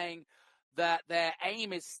are saying that their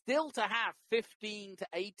aim is still to have 15 to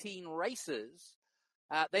 18 races.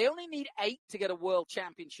 They only need 8 to get a world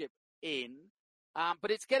championship in,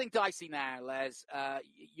 but it's getting dicey now, Les.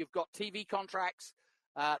 You've got TV contracts.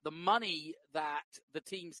 The money that the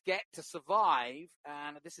teams get to survive,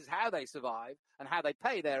 and this is how they survive and how they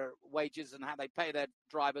pay their wages and how they pay their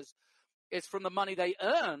drivers, is from the money they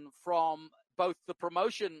earn from both the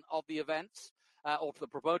promotion of the events or the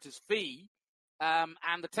promoter's fee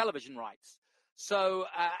and the television rights. So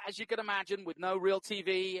as you can imagine, with no real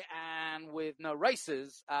TV and with no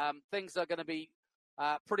races, things are going to be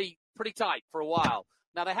pretty tight for a while.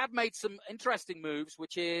 Now, they have made some interesting moves,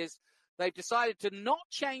 which is they've decided to not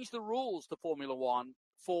change the rules to Formula One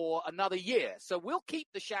for another year. So we'll keep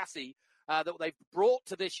the chassis that they've brought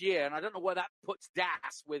to this year, and I don't know where that puts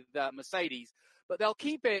DAS with Mercedes, but they'll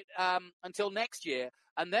keep it until next year,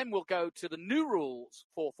 and then we'll go to the new rules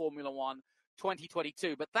for Formula One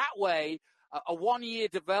 2022. But that way, a one-year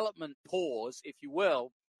development pause, if you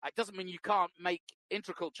will, it doesn't mean you can't make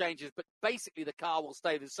integral changes, but basically the car will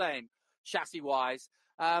stay the same chassis-wise.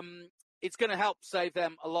 It's going to help save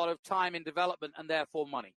them a lot of time in development and therefore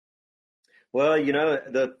money. Well, you know,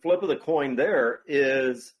 the flip of the coin there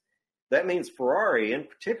is that means Ferrari in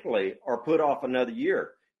particularly are put off another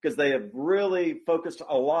year because they have really focused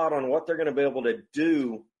a lot on what they're going to be able to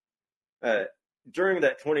do during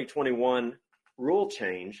that 2021 rule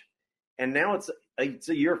change. And now it's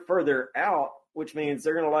a year further out, which means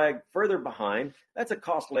they're going to lag further behind. That's a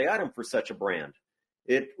costly item for such a brand.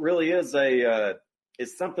 It really is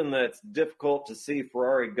it's something that's difficult to see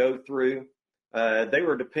Ferrari go through. They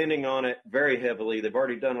were depending on it very heavily. They've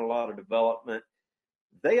already done a lot of development.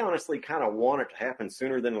 They honestly kind of want it to happen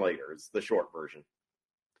sooner than later is the short version.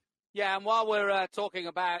 Yeah, and while we're talking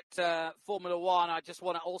about Formula One, I just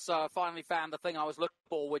want to also finally found the thing I was looking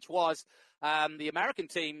for, which was the American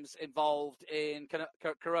teams involved in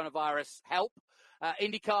coronavirus help.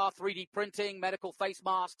 IndyCar, 3D printing, medical face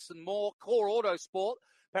masks, and more. Core Autosport,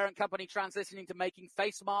 parent company transitioning to making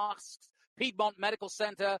face masks. Piedmont Medical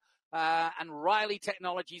Center and Riley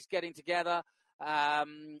Technologies getting together.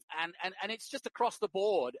 And it's just across the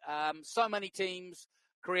board. So many teams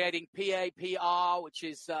creating PAPR, which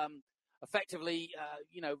is effectively,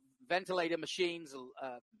 ventilator machines,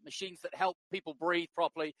 machines that help people breathe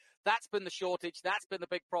properly. That's been the shortage. That's been the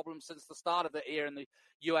big problem since the start of the year in the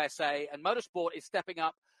USA. And motorsport is stepping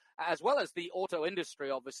up, as well as the auto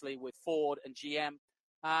industry, obviously, with Ford and GM,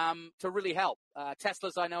 to really help.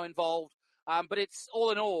 Tesla's, I know, involved. But it's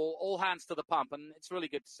all in all hands to the pump, and it's really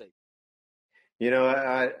good to see. You know,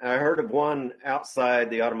 I heard of one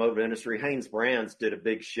outside the automotive industry. Hanes Brands did a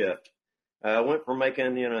big shift. Went from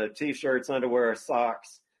making, T-shirts, underwear,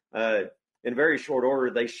 socks, in very short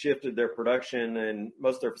order, they shifted their production and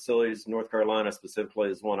most of their facilities, North Carolina specifically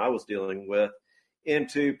is one I was dealing with,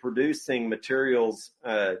 into producing materials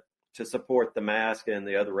to support the mask and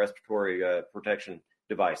the other respiratory protection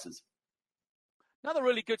devices. Another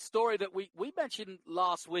really good story that we mentioned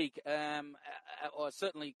last week, or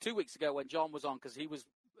certainly 2 weeks ago when John was on, because he was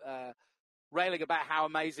railing about how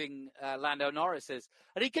amazing Lando Norris is.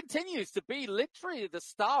 And he continues to be literally the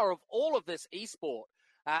star of all of this esport.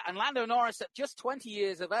 And Lando Norris, at just 20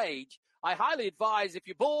 years of age, I highly advise, if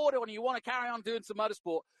you're bored or you want to carry on doing some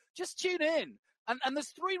motorsport, just tune in. And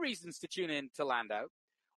there's 3 reasons to tune in to Lando.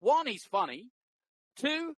 1, he's funny.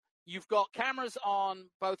 2, you've got cameras on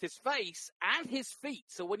both his face and his feet.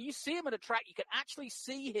 So when you see him at a track, you can actually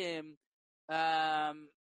see him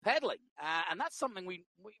pedaling. And that's something we've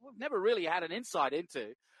never really had an insight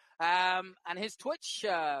into. And his Twitch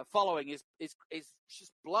following is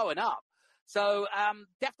just blowing up. So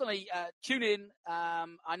definitely tune in.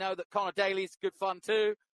 I know that Connor Daly is good fun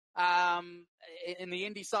too in the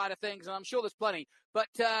Indy side of things, and I'm sure there's plenty. But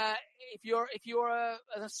if you're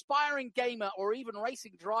an aspiring gamer or even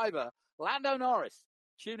racing driver, Lando Norris,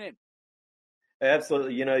 tune in.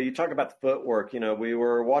 Absolutely. You talk about the footwork. We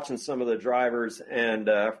were watching some of the drivers, and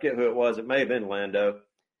I forget who it was. It may have been Lando.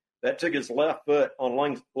 That took his left foot on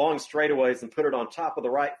long straightaways and put it on top of the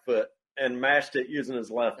right foot and mashed it using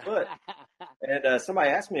his left foot. And somebody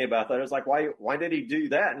asked me about that. I was like, why did he do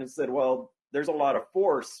that? And he said, well, there's a lot of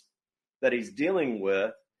force that he's dealing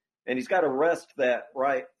with, and he's got to rest that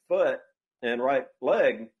right foot and right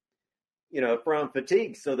leg, from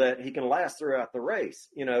fatigue so that he can last throughout the race.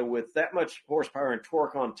 With that much horsepower and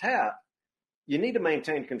torque on tap, you need to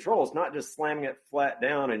maintain control. It's not just slamming it flat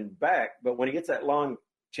down and back, but when he gets that long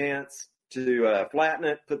chance to flatten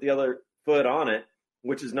it, put the other foot on it,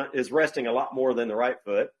 which is resting a lot more than the right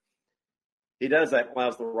foot. He does that,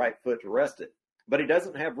 allows the right foot to rest it. But he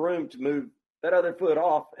doesn't have room to move that other foot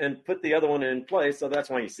off and put the other one in place, so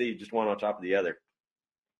that's why you see just one on top of the other.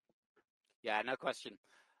 Yeah, no question.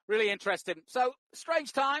 Really interesting. So,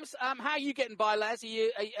 strange times. How are you getting by, Les?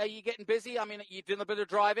 Are you getting busy? I mean, you're doing a bit of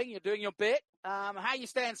driving, you're doing your bit. How are you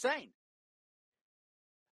staying sane?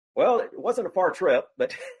 Well, it wasn't a far trip,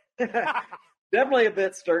 but definitely a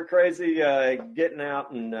bit stir crazy, getting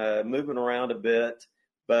out and moving around a bit.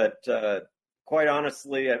 But quite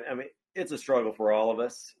honestly, I mean, it's a struggle for all of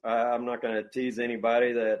us. I'm not going to tease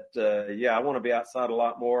anybody that, I want to be outside a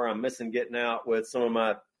lot more. I'm missing getting out with some of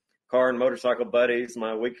my car and motorcycle buddies,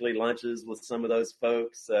 my weekly lunches with some of those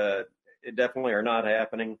folks. It definitely are not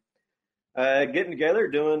happening. Getting together,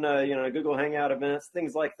 doing, Google Hangout events,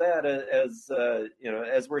 things like that,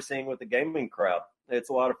 as we're seeing with the gaming crowd. It's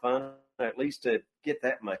a lot of fun, at least to get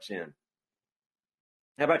that much in.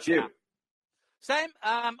 How about you? Yeah. Same.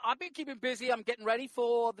 I've been keeping busy. I'm getting ready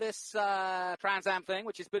for this Trans Am thing,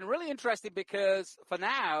 which has been really interesting because for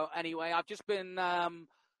now, anyway, I've just been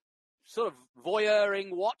sort of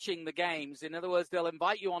voyeuring, watching the games. In other words, they'll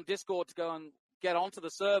invite you on Discord to go and get onto the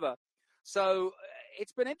server. So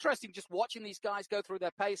it's been interesting just watching these guys go through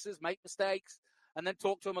their paces, make mistakes, and then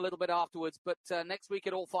talk to them a little bit afterwards. But next week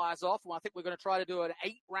it all fires off. Well, I think we're going to try to do an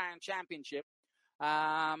 8-round championship.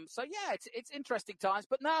 So, yeah, it's interesting times.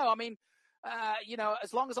 But no, I mean,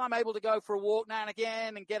 as long as I'm able to go for a walk now and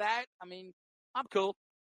again and get out, I mean, I'm cool.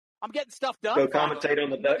 I'm getting stuff done. Go commentate on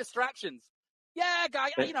the Ducks. Distractions. Yeah, guy.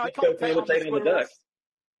 I commentate on the Ducks.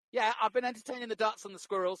 Yeah, I've been entertaining the Ducks and the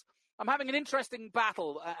Squirrels. I'm having an interesting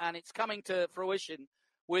battle, and it's coming to fruition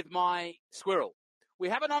with my squirrel. We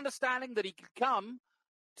have an understanding that he can come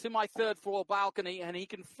to my 3rd floor balcony and he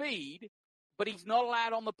can feed, but he's not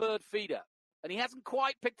allowed on the bird feeder. And he hasn't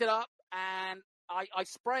quite picked it up, and I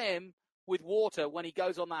spray him with water when he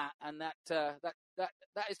goes on that, and that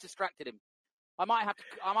has distracted him. I might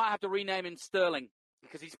have to rename him Sterling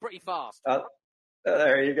because he's pretty fast.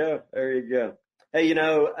 There you go. Hey,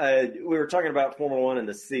 we were talking about Formula One in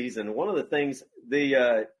the season. One of the things,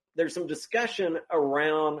 there's some discussion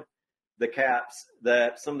around the caps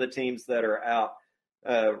that some of the teams that are out.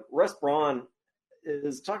 Russ Braun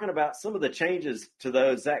is talking about some of the changes to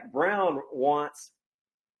those. Zach Brown wants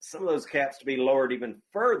some of those caps to be lowered even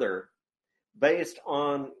further based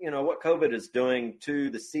on, what COVID is doing to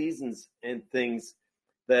the seasons and things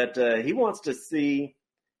that he wants to see,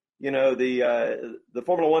 the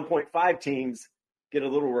Formula 1.5 teams get a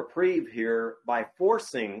little reprieve here by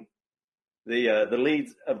forcing the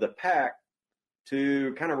leads of the pack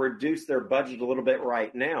to kind of reduce their budget a little bit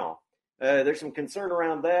right now. There's some concern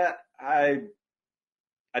around that. I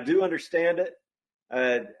do understand it.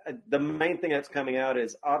 The main thing that's coming out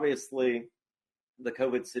is obviously the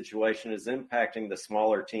COVID situation is impacting the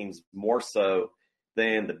smaller teams more so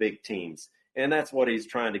than the big teams. And that's what he's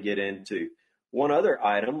trying to get into. One other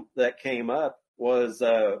item that came up was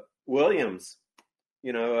Williams,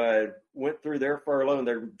 went through their furlough, and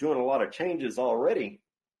they're doing a lot of changes already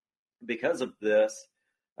because of this.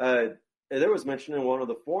 There was mention in one of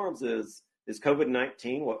the forums is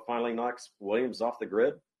COVID-19 what finally knocks Williams off the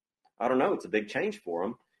grid? I don't know. It's a big change for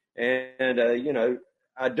him. And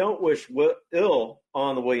I don't wish ill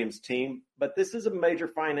on the Williams team, but this is a major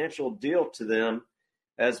financial deal to them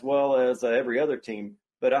as well as every other team.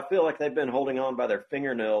 But I feel like they've been holding on by their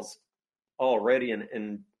fingernails already,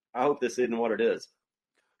 and I hope this isn't what it is.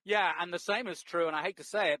 Yeah, and the same is true, and I hate to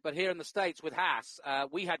say it, but here in the States with Haas,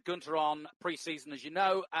 we had Gunter on preseason, as you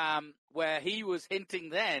know, where he was hinting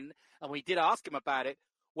then, and we did ask him about it,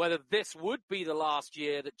 whether this would be the last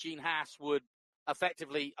year that Gene Haas would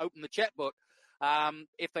effectively open the checkbook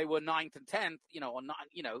if they were 9th and 10th, or not,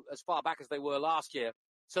 as far back as they were last year.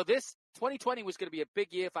 So this 2020 was going to be a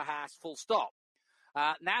big year for Haas, full stop.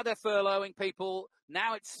 Now they're furloughing people.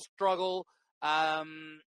 Now it's a struggle.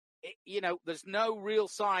 There's no real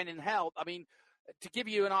sign in help. I mean, to give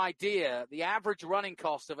you an idea, the average running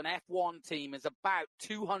cost of an F1 team is about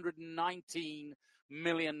 $219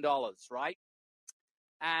 million, right?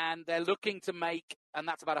 And they're looking to make, and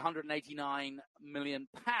that's about 189 million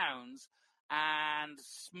pounds. And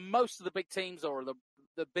most of the big teams, or the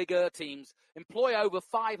bigger teams, employ over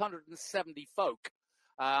 570 folk.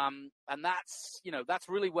 And that's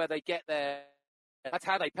really where they get that's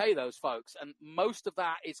how they pay those folks. And most of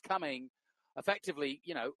that is coming effectively,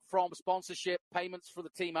 from sponsorship, payments for the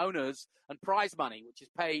team owners, and prize money, which is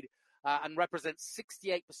paid and represents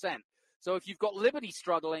 68%. So if you've got Liberty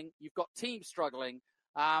struggling, you've got teams struggling,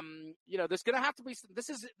 there's going to have to be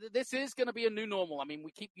this is going to be a new normal. I mean,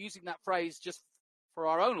 we keep using that phrase just for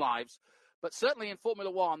our own lives, but certainly in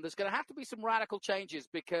Formula One, there's going to have to be some radical changes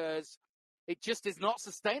because it just is not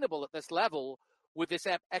sustainable at this level with this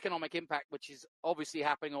economic impact, which is obviously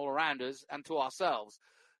happening all around us and to ourselves.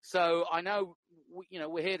 So I know,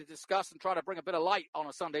 we're here to discuss and try to bring a bit of light on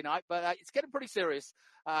a Sunday night, but it's getting pretty serious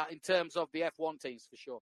in terms of the F1 teams for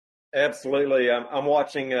sure. Absolutely. I'm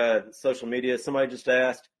watching social media. Somebody just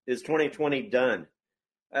asked, is 2020 done?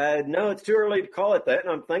 No, it's too early to call it that, and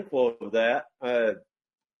I'm thankful for that. Like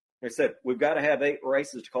I said, we've got to have 8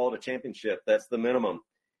 races to call it a championship. That's the minimum.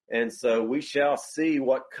 And so we shall see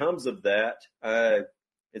what comes of that.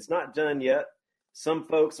 It's not done yet. Some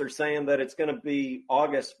folks are saying that it's going to be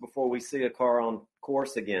August before we see a car on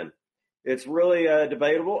course again. It's really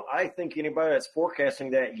debatable. I think anybody that's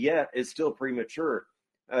forecasting that yet is still premature.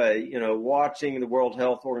 Watching the World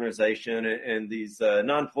Health Organization and these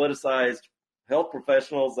non-politicized health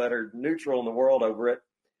professionals that are neutral in the world over it,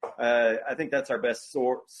 I think that's our best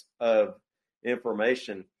source of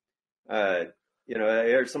information.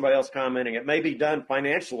 There's somebody else commenting, it may be done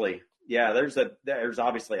financially. Yeah, there's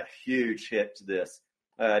obviously a huge hit to this.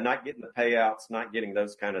 Not getting the payouts, not getting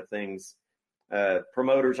those kind of things.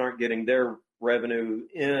 Promoters aren't getting their revenue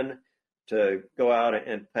in to go out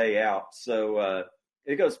and pay out. So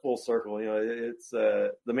it goes full circle. It's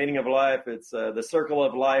the meaning of life. It's the circle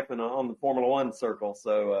of life and on the Formula One circle.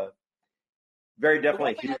 So very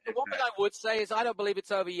definitely. The one thing I would say is I don't believe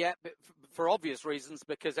it's over yet, but for obvious reasons,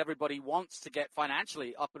 because everybody wants to get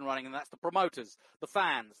financially up and running, and that's the promoters, the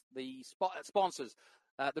fans, the sponsors,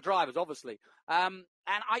 the drivers, obviously. And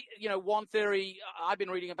one theory I've been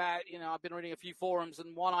reading about, I've been reading a few forums,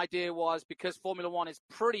 and one idea was because Formula One is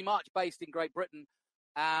pretty much based in Great Britain,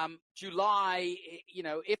 July,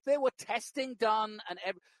 if there were testing done, and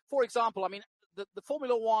for example, I mean, the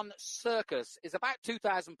Formula One circus is about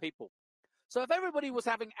 2,000 people. So if everybody was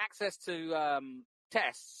having access to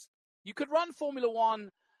tests, you could run Formula One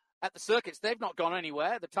at the circuits. They've not gone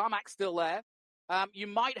anywhere. The tarmac's still there. You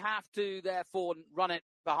might have to, therefore, run it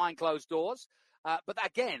behind closed doors. But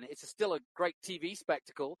again, it's still a great TV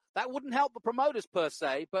spectacle. That wouldn't help the promoters per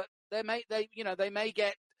se, but they may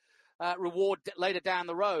get reward later down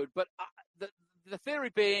the road. But the theory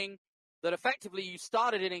being that effectively you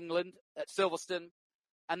started in England at Silverstone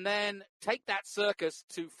and then take that circus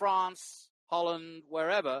to France, Holland,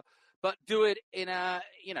 wherever, but do it in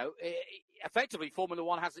effectively Formula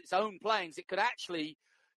One has its own planes. It could actually,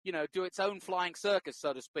 do its own flying circus,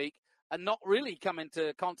 so to speak, and not really come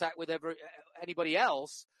into contact with anybody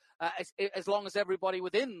else, as long as everybody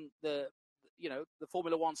within the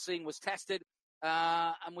Formula One scene was tested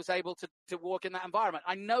and was able to work in that environment.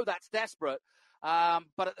 I know that's desperate,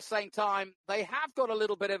 but at the same time, they have got a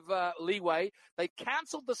little bit of leeway. They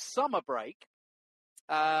cancelled the summer break,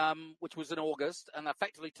 which was in August, and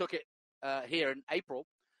effectively took it here in April.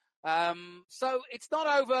 So it's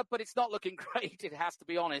not over, but it's not looking great. It has to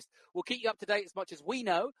be honest. We'll keep you up to date as much as we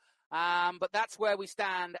know. But that's where we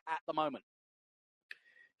stand at the moment.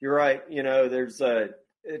 You're right. There's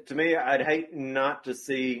to me, I'd hate not to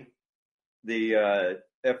see the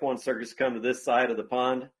F1 circus come to this side of the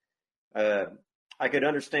pond. I could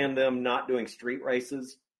understand them not doing street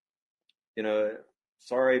races.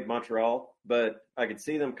 Sorry, Montreal, but I could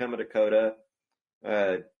see them coming to Coda.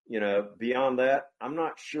 Beyond that, I'm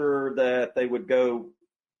not sure that they would go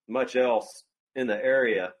much else in the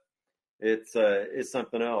area. It's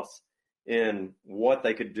something else in what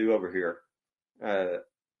they could do over here.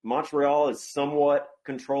 Montreal is somewhat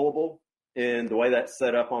controllable in the way that's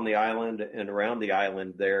set up on the island and around the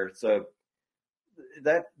island there. So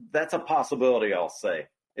that's a possibility, I'll say.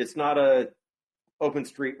 It's not a open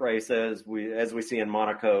street race as we see in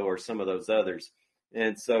Monaco or some of those others.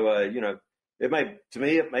 And so, it may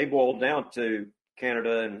boil down to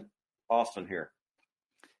Canada and Austin here.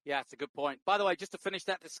 Yeah, it's a good point. By the way, just to finish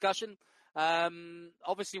that discussion,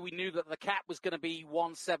 obviously we knew that the cap was going to be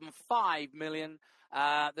 $175 million.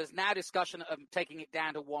 There's now discussion of taking it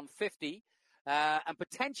down to $150, and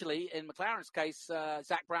potentially, in McLaren's case,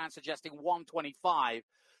 Zach Brown suggesting $125.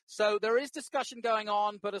 So there is discussion going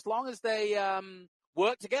on, but as long as they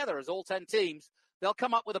work together as all 10 teams, they'll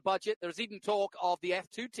come up with a budget. There's even talk of the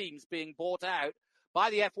F2 teams being bought out by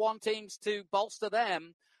the F1 teams to bolster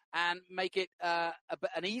them and make it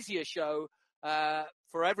an easier show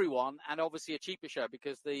for everyone, and obviously a cheaper show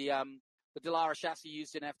because the Dallara chassis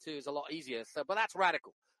used in F2 is a lot easier. So, but that's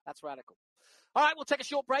radical. That's radical. All right, we'll take a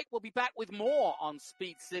short break. We'll be back with more on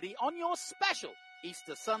Speed City on your special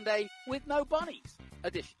Easter Sunday with no bunnies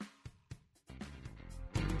edition.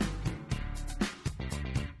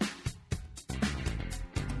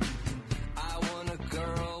 I want a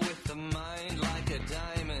girl with a mind like a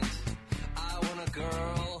diamond. I want a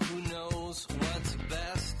girl who knows what's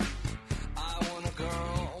best. I want a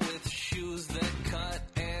girl with shoes that cut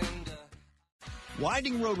and...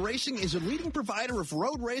 Winding Road Racing is a leading provider of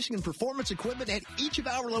road racing and performance equipment at each of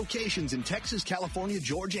our locations in Texas, California,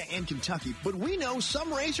 Georgia, and Kentucky. But we know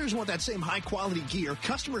some racers want that same high-quality gear,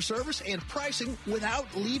 customer service, and pricing without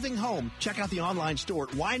leaving home. Check out the online store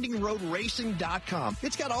at windingroadracing.com.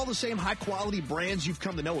 It's got all the same high-quality brands you've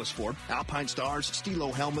come to know us for. Alpine Stars,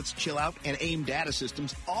 Stilo helmets, Chill Out, and AIM data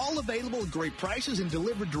systems, all available at great prices and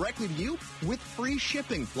delivered directly to you with free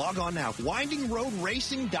shipping. Log on now,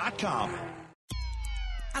 windingroadracing.com.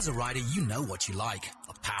 As a rider, you know what you like.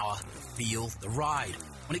 The power, the feel, the ride.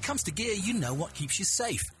 When it comes to gear, you know what keeps you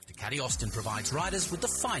safe. Ducati Austin provides riders with the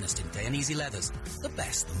finest in Dainese leathers, the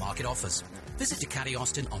best the market offers. Visit Ducati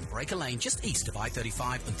Austin on Breaker Lane just east of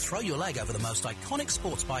I-35 and throw your leg over the most iconic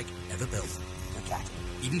sports bike ever built. Ducati.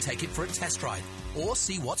 Even take it for a test ride or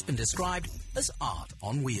see what's been described as art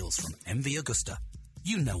on wheels from MV Agusta.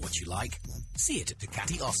 You know what you like. See it at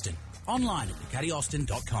Ducati Austin. Online at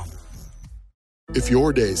DucatiAustin.com. If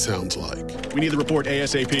your day sounds like... We need the report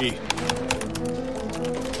ASAP.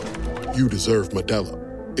 You deserve Modelo.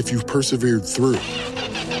 If you've persevered through...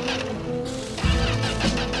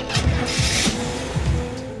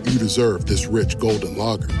 You deserve this rich golden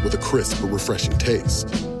lager with a crisp but refreshing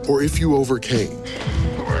taste. Or if you overcame... 2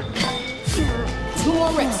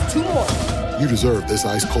 more reps, 2 more. You deserve this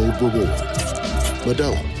ice-cold reward.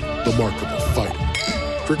 Modelo, the Remarkable Fighter.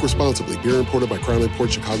 Drink responsibly. Beer imported by Crown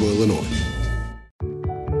Imports, Chicago, Illinois.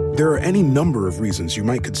 There are any number of reasons you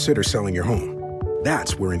might consider selling your home.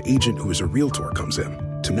 That's where an agent who is a realtor comes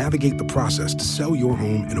in to navigate the process to sell your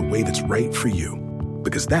home in a way that's right for you.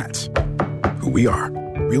 Because that's who we are.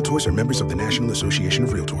 Realtors are members of the National Association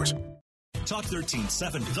of Realtors. Talk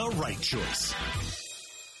 13.7, the right choice.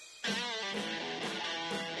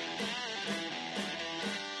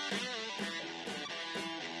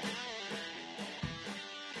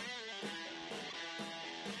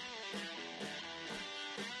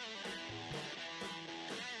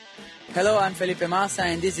 Hello, I'm Felipe Massa,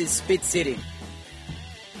 and this is Speed City.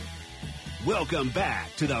 Welcome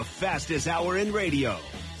back to the fastest hour in radio,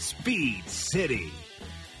 Speed City.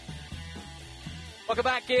 Welcome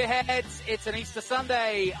back, Gearheads. It's an Easter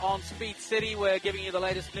Sunday on Speed City. We're giving you the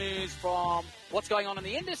latest news from what's going on in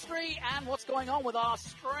the industry and what's going on with our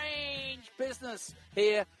strange business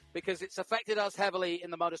here, because it's affected us heavily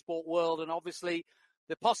in the motorsport world, and obviously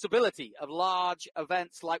the possibility of large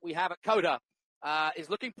events like we have at Coda is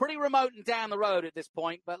looking pretty remote and down the road at this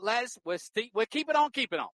point. But Les, we're keeping on.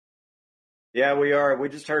 Yeah, we are. We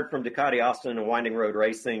just heard from Ducati Austin and Winding Road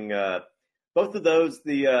Racing. Both of those,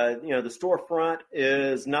 the storefront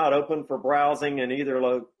is not open for browsing in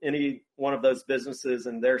any one of those businesses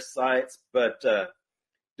and their sites. But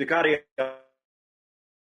Ducati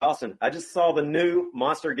Austin. I just saw the new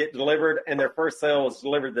Monster get delivered, and their first sale was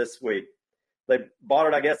delivered this week. They bought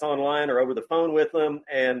it, I guess, online or over the phone with them,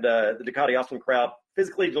 and the Ducati Austin crowd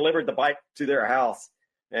physically delivered the bike to their house,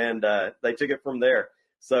 and they took it from there.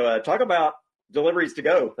 So talk about deliveries to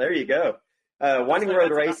go. There you go. Winding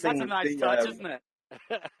Road Racing. That's a nice touch, isn't it?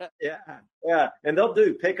 Yeah. And they'll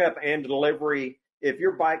do pickup and delivery if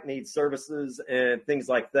your bike needs services and things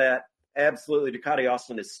like that. Absolutely, Ducati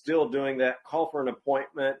Austin is still doing that. Call for an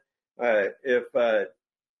appointment.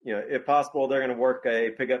 If possible, they're going to work a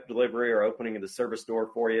pickup delivery or opening of the service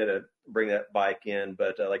door for you to bring that bike in.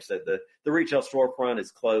 But like I said, the retail storefront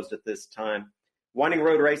is closed at this time. Winding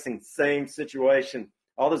Road Racing, same situation.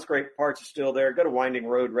 All those great parts are still there. Go to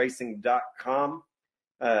windingroadracing.com.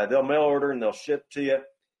 They'll mail order and they'll ship to you.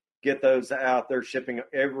 Get those out. They're shipping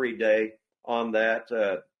every day on that.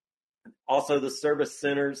 Also, the service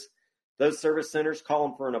centers. Those service centers, call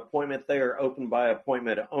them for an appointment. They are open by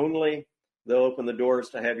appointment only. They'll open the doors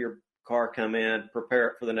to have your car come in, prepare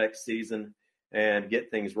it for the next season, and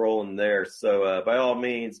get things rolling there. So by all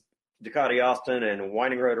means, Ducati Austin and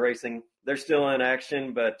Winding Road Racing, they're still in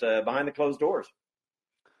action, but behind the closed doors.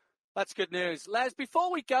 That's good news. Les,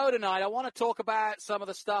 before we go tonight, I want to talk about some of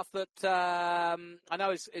the stuff that I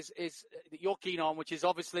know is that you're keen on, which is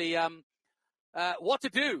obviously what to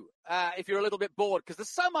do if you're a little bit bored, because there's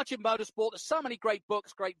so much in motorsport. There's so many great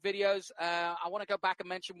books, great videos. I want to go back and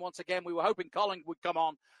mention once again, we were hoping Colin would come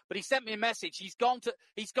on, but he sent me a message. He's gone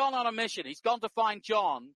on a mission. He's gone to find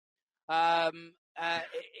John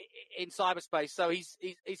in cyberspace. So he's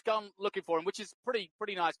gone looking for him, which is pretty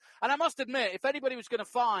nice. And I must admit, if anybody was going to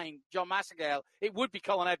find John Massengale, it would be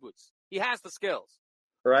Colin Edwards. He has the skills.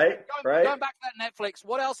 Right. Going back to that Netflix,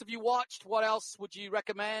 what else have you watched? What else would you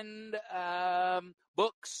recommend?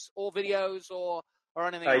 Books or videos or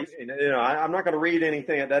anything else? I'm not going to read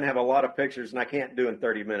anything that doesn't have a lot of pictures, and I can't do in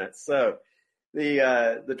 30 minutes. So the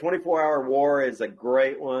 24-Hour War is a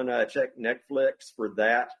great one. Check Netflix for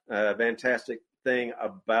that. Fantastic thing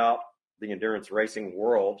about the endurance racing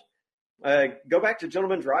world. Go back to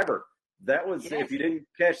Gentleman Driver. That was, yes. If you didn't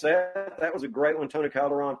catch that was a great one Tony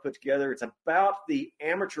Calderon put together. It's about the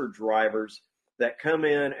amateur drivers that come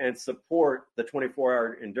in and support the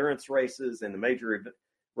 24-hour endurance races and the major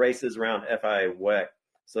races around FIA WEC.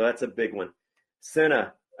 So that's a big one.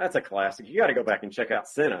 Senna, that's a classic. You got to go back and check out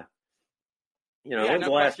Senna. When's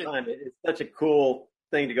the last time? It's such a cool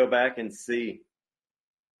thing to go back and see.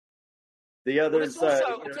 The others.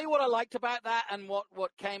 I'll tell you what I liked about that, and what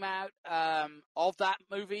came out of that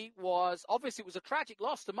movie was, obviously it was a tragic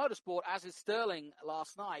loss to motorsport, as is Sterling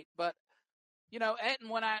last night. But Ayrton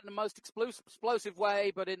went out in the most explosive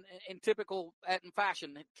way, but in typical Ayrton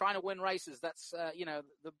fashion, trying to win races. That's it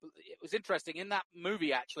was interesting in that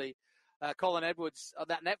movie actually. Colin Edwards,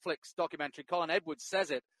 that Netflix documentary, Colin Edwards says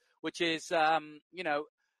it, which is to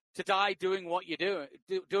die doing what you do,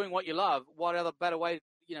 doing what you love. What other better way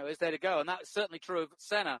is there to go? And that's certainly true of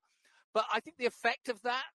Senna. But I think the effect of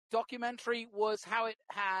that documentary was how it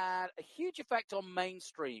had a huge effect on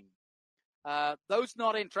mainstream. Those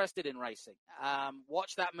not interested in racing,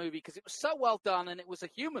 watch that movie because it was so well done and it was a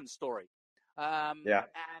human story. And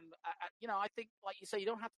I think, like you say, you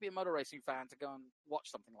don't have to be a motor racing fan to go and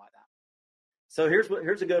watch something like that. So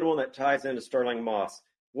here's a good one that ties into Sterling Moss.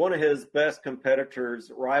 One of his best competitors,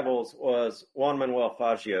 rivals, was Juan Manuel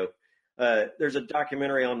Fangio. There's a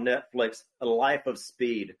documentary on Netflix, A Life of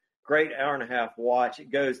Speed. Great hour-and-a-half watch.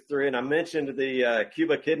 It goes through, and I mentioned the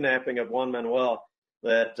Cuba kidnapping of Juan Manuel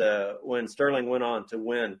that when Sterling went on to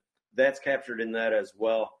win. That's captured in that as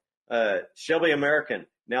well. Shelby American.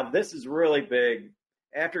 Now, this is really big.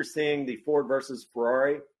 After seeing the Ford versus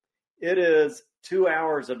Ferrari, it is 2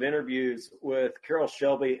 hours of interviews with Carroll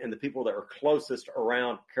Shelby and the people that were closest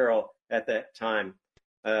around Carroll at that time.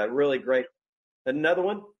 Really great. Another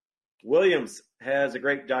one, Williams has a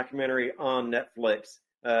great documentary on Netflix.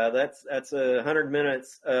 That's 100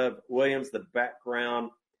 minutes of Williams, the background,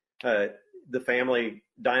 the family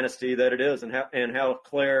dynasty that it is, and how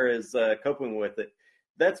Claire is coping with it.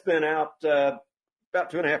 That's been out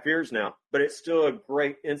about 2.5 years now, but it's still a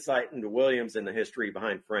great insight into Williams and the history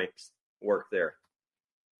behind Frank's work there.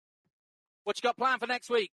 What you got planned for next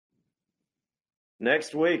week?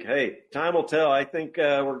 Next week, hey, time will tell. I think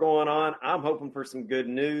we're going on. I'm hoping for some good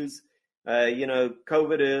news.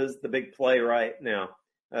 COVID is the big play right now.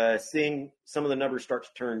 Seeing some of the numbers start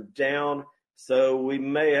to turn down, so we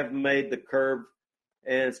may have made the curve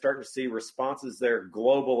and starting to see responses there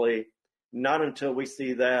globally. Not until we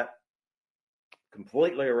see that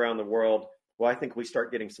completely around the world, well, I think we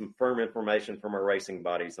start getting some firm information from our racing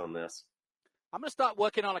bodies on this. I'm going to start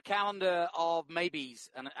working on a calendar of maybes.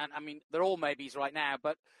 And I mean, they're all maybes right now.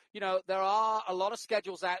 But, there are a lot of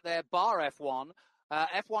schedules out there, bar F1.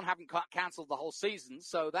 F1 haven't cancelled the whole season,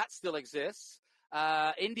 so that still exists.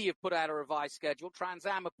 Indy have put out a revised schedule. Trans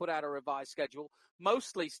Am have put out a revised schedule,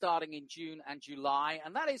 mostly starting in June and July.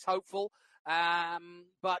 And that is hopeful.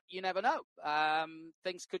 But you never know.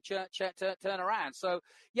 Things could turn around. So,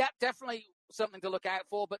 yeah, definitely something to look out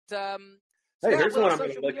for. But hey, here's what I'm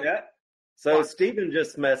going to look at. So what? Steven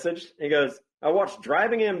just messaged. He goes, I watched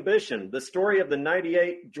Driving Ambition, the story of the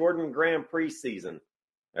 98 Jordan Grand Prix season.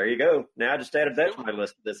 There you go. Now I just added that to my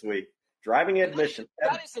list this week. Driving Admission.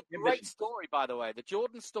 That is a great story, by the way. The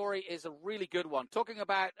Jordan story is a really good one. Talking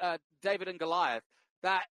about David and Goliath.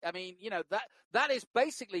 That is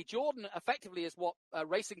basically Jordan effectively is what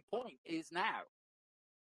Racing Point is now.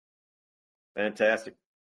 Fantastic.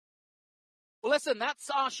 Well, listen, that's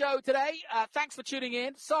our show today. Thanks for tuning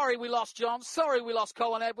in. Sorry we lost John. Sorry we lost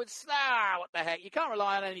Colin Edwards. What the heck? You can't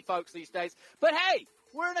rely on any folks these days. But hey,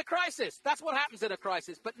 we're in a crisis. That's what happens in a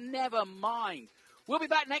crisis. But never mind. We'll be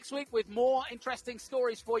back next week with more interesting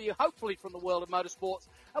stories for you, hopefully from the world of motorsports.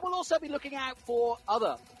 And we'll also be looking out for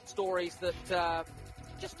other stories that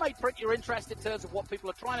just may prick your interest in terms of what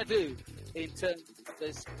people are trying to do in terms of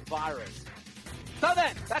this virus. So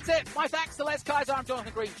then, that's it. My thanks to Les Kaiser. I'm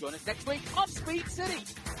Jonathan Green. Join us next week on Speed City.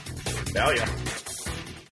 Hell yeah.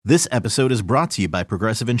 This episode is brought to you by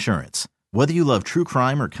Progressive Insurance. Whether you love true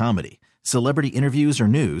crime or comedy, celebrity interviews or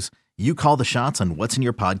news, you call the shots on what's in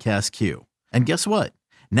your podcast queue. And guess what?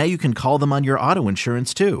 Now you can call them on your auto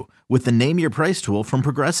insurance too with the Name Your Price tool from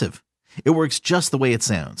Progressive. It works just the way it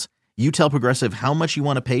sounds. You tell Progressive how much you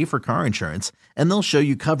want to pay for car insurance, and they'll show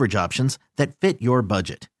you coverage options that fit your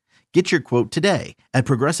budget. Get your quote today at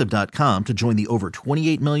Progressive.com to join the over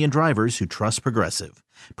 28 million drivers who trust Progressive.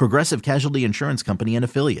 Progressive Casualty Insurance Company and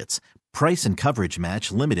Affiliates. Price and coverage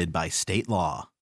match limited by state law.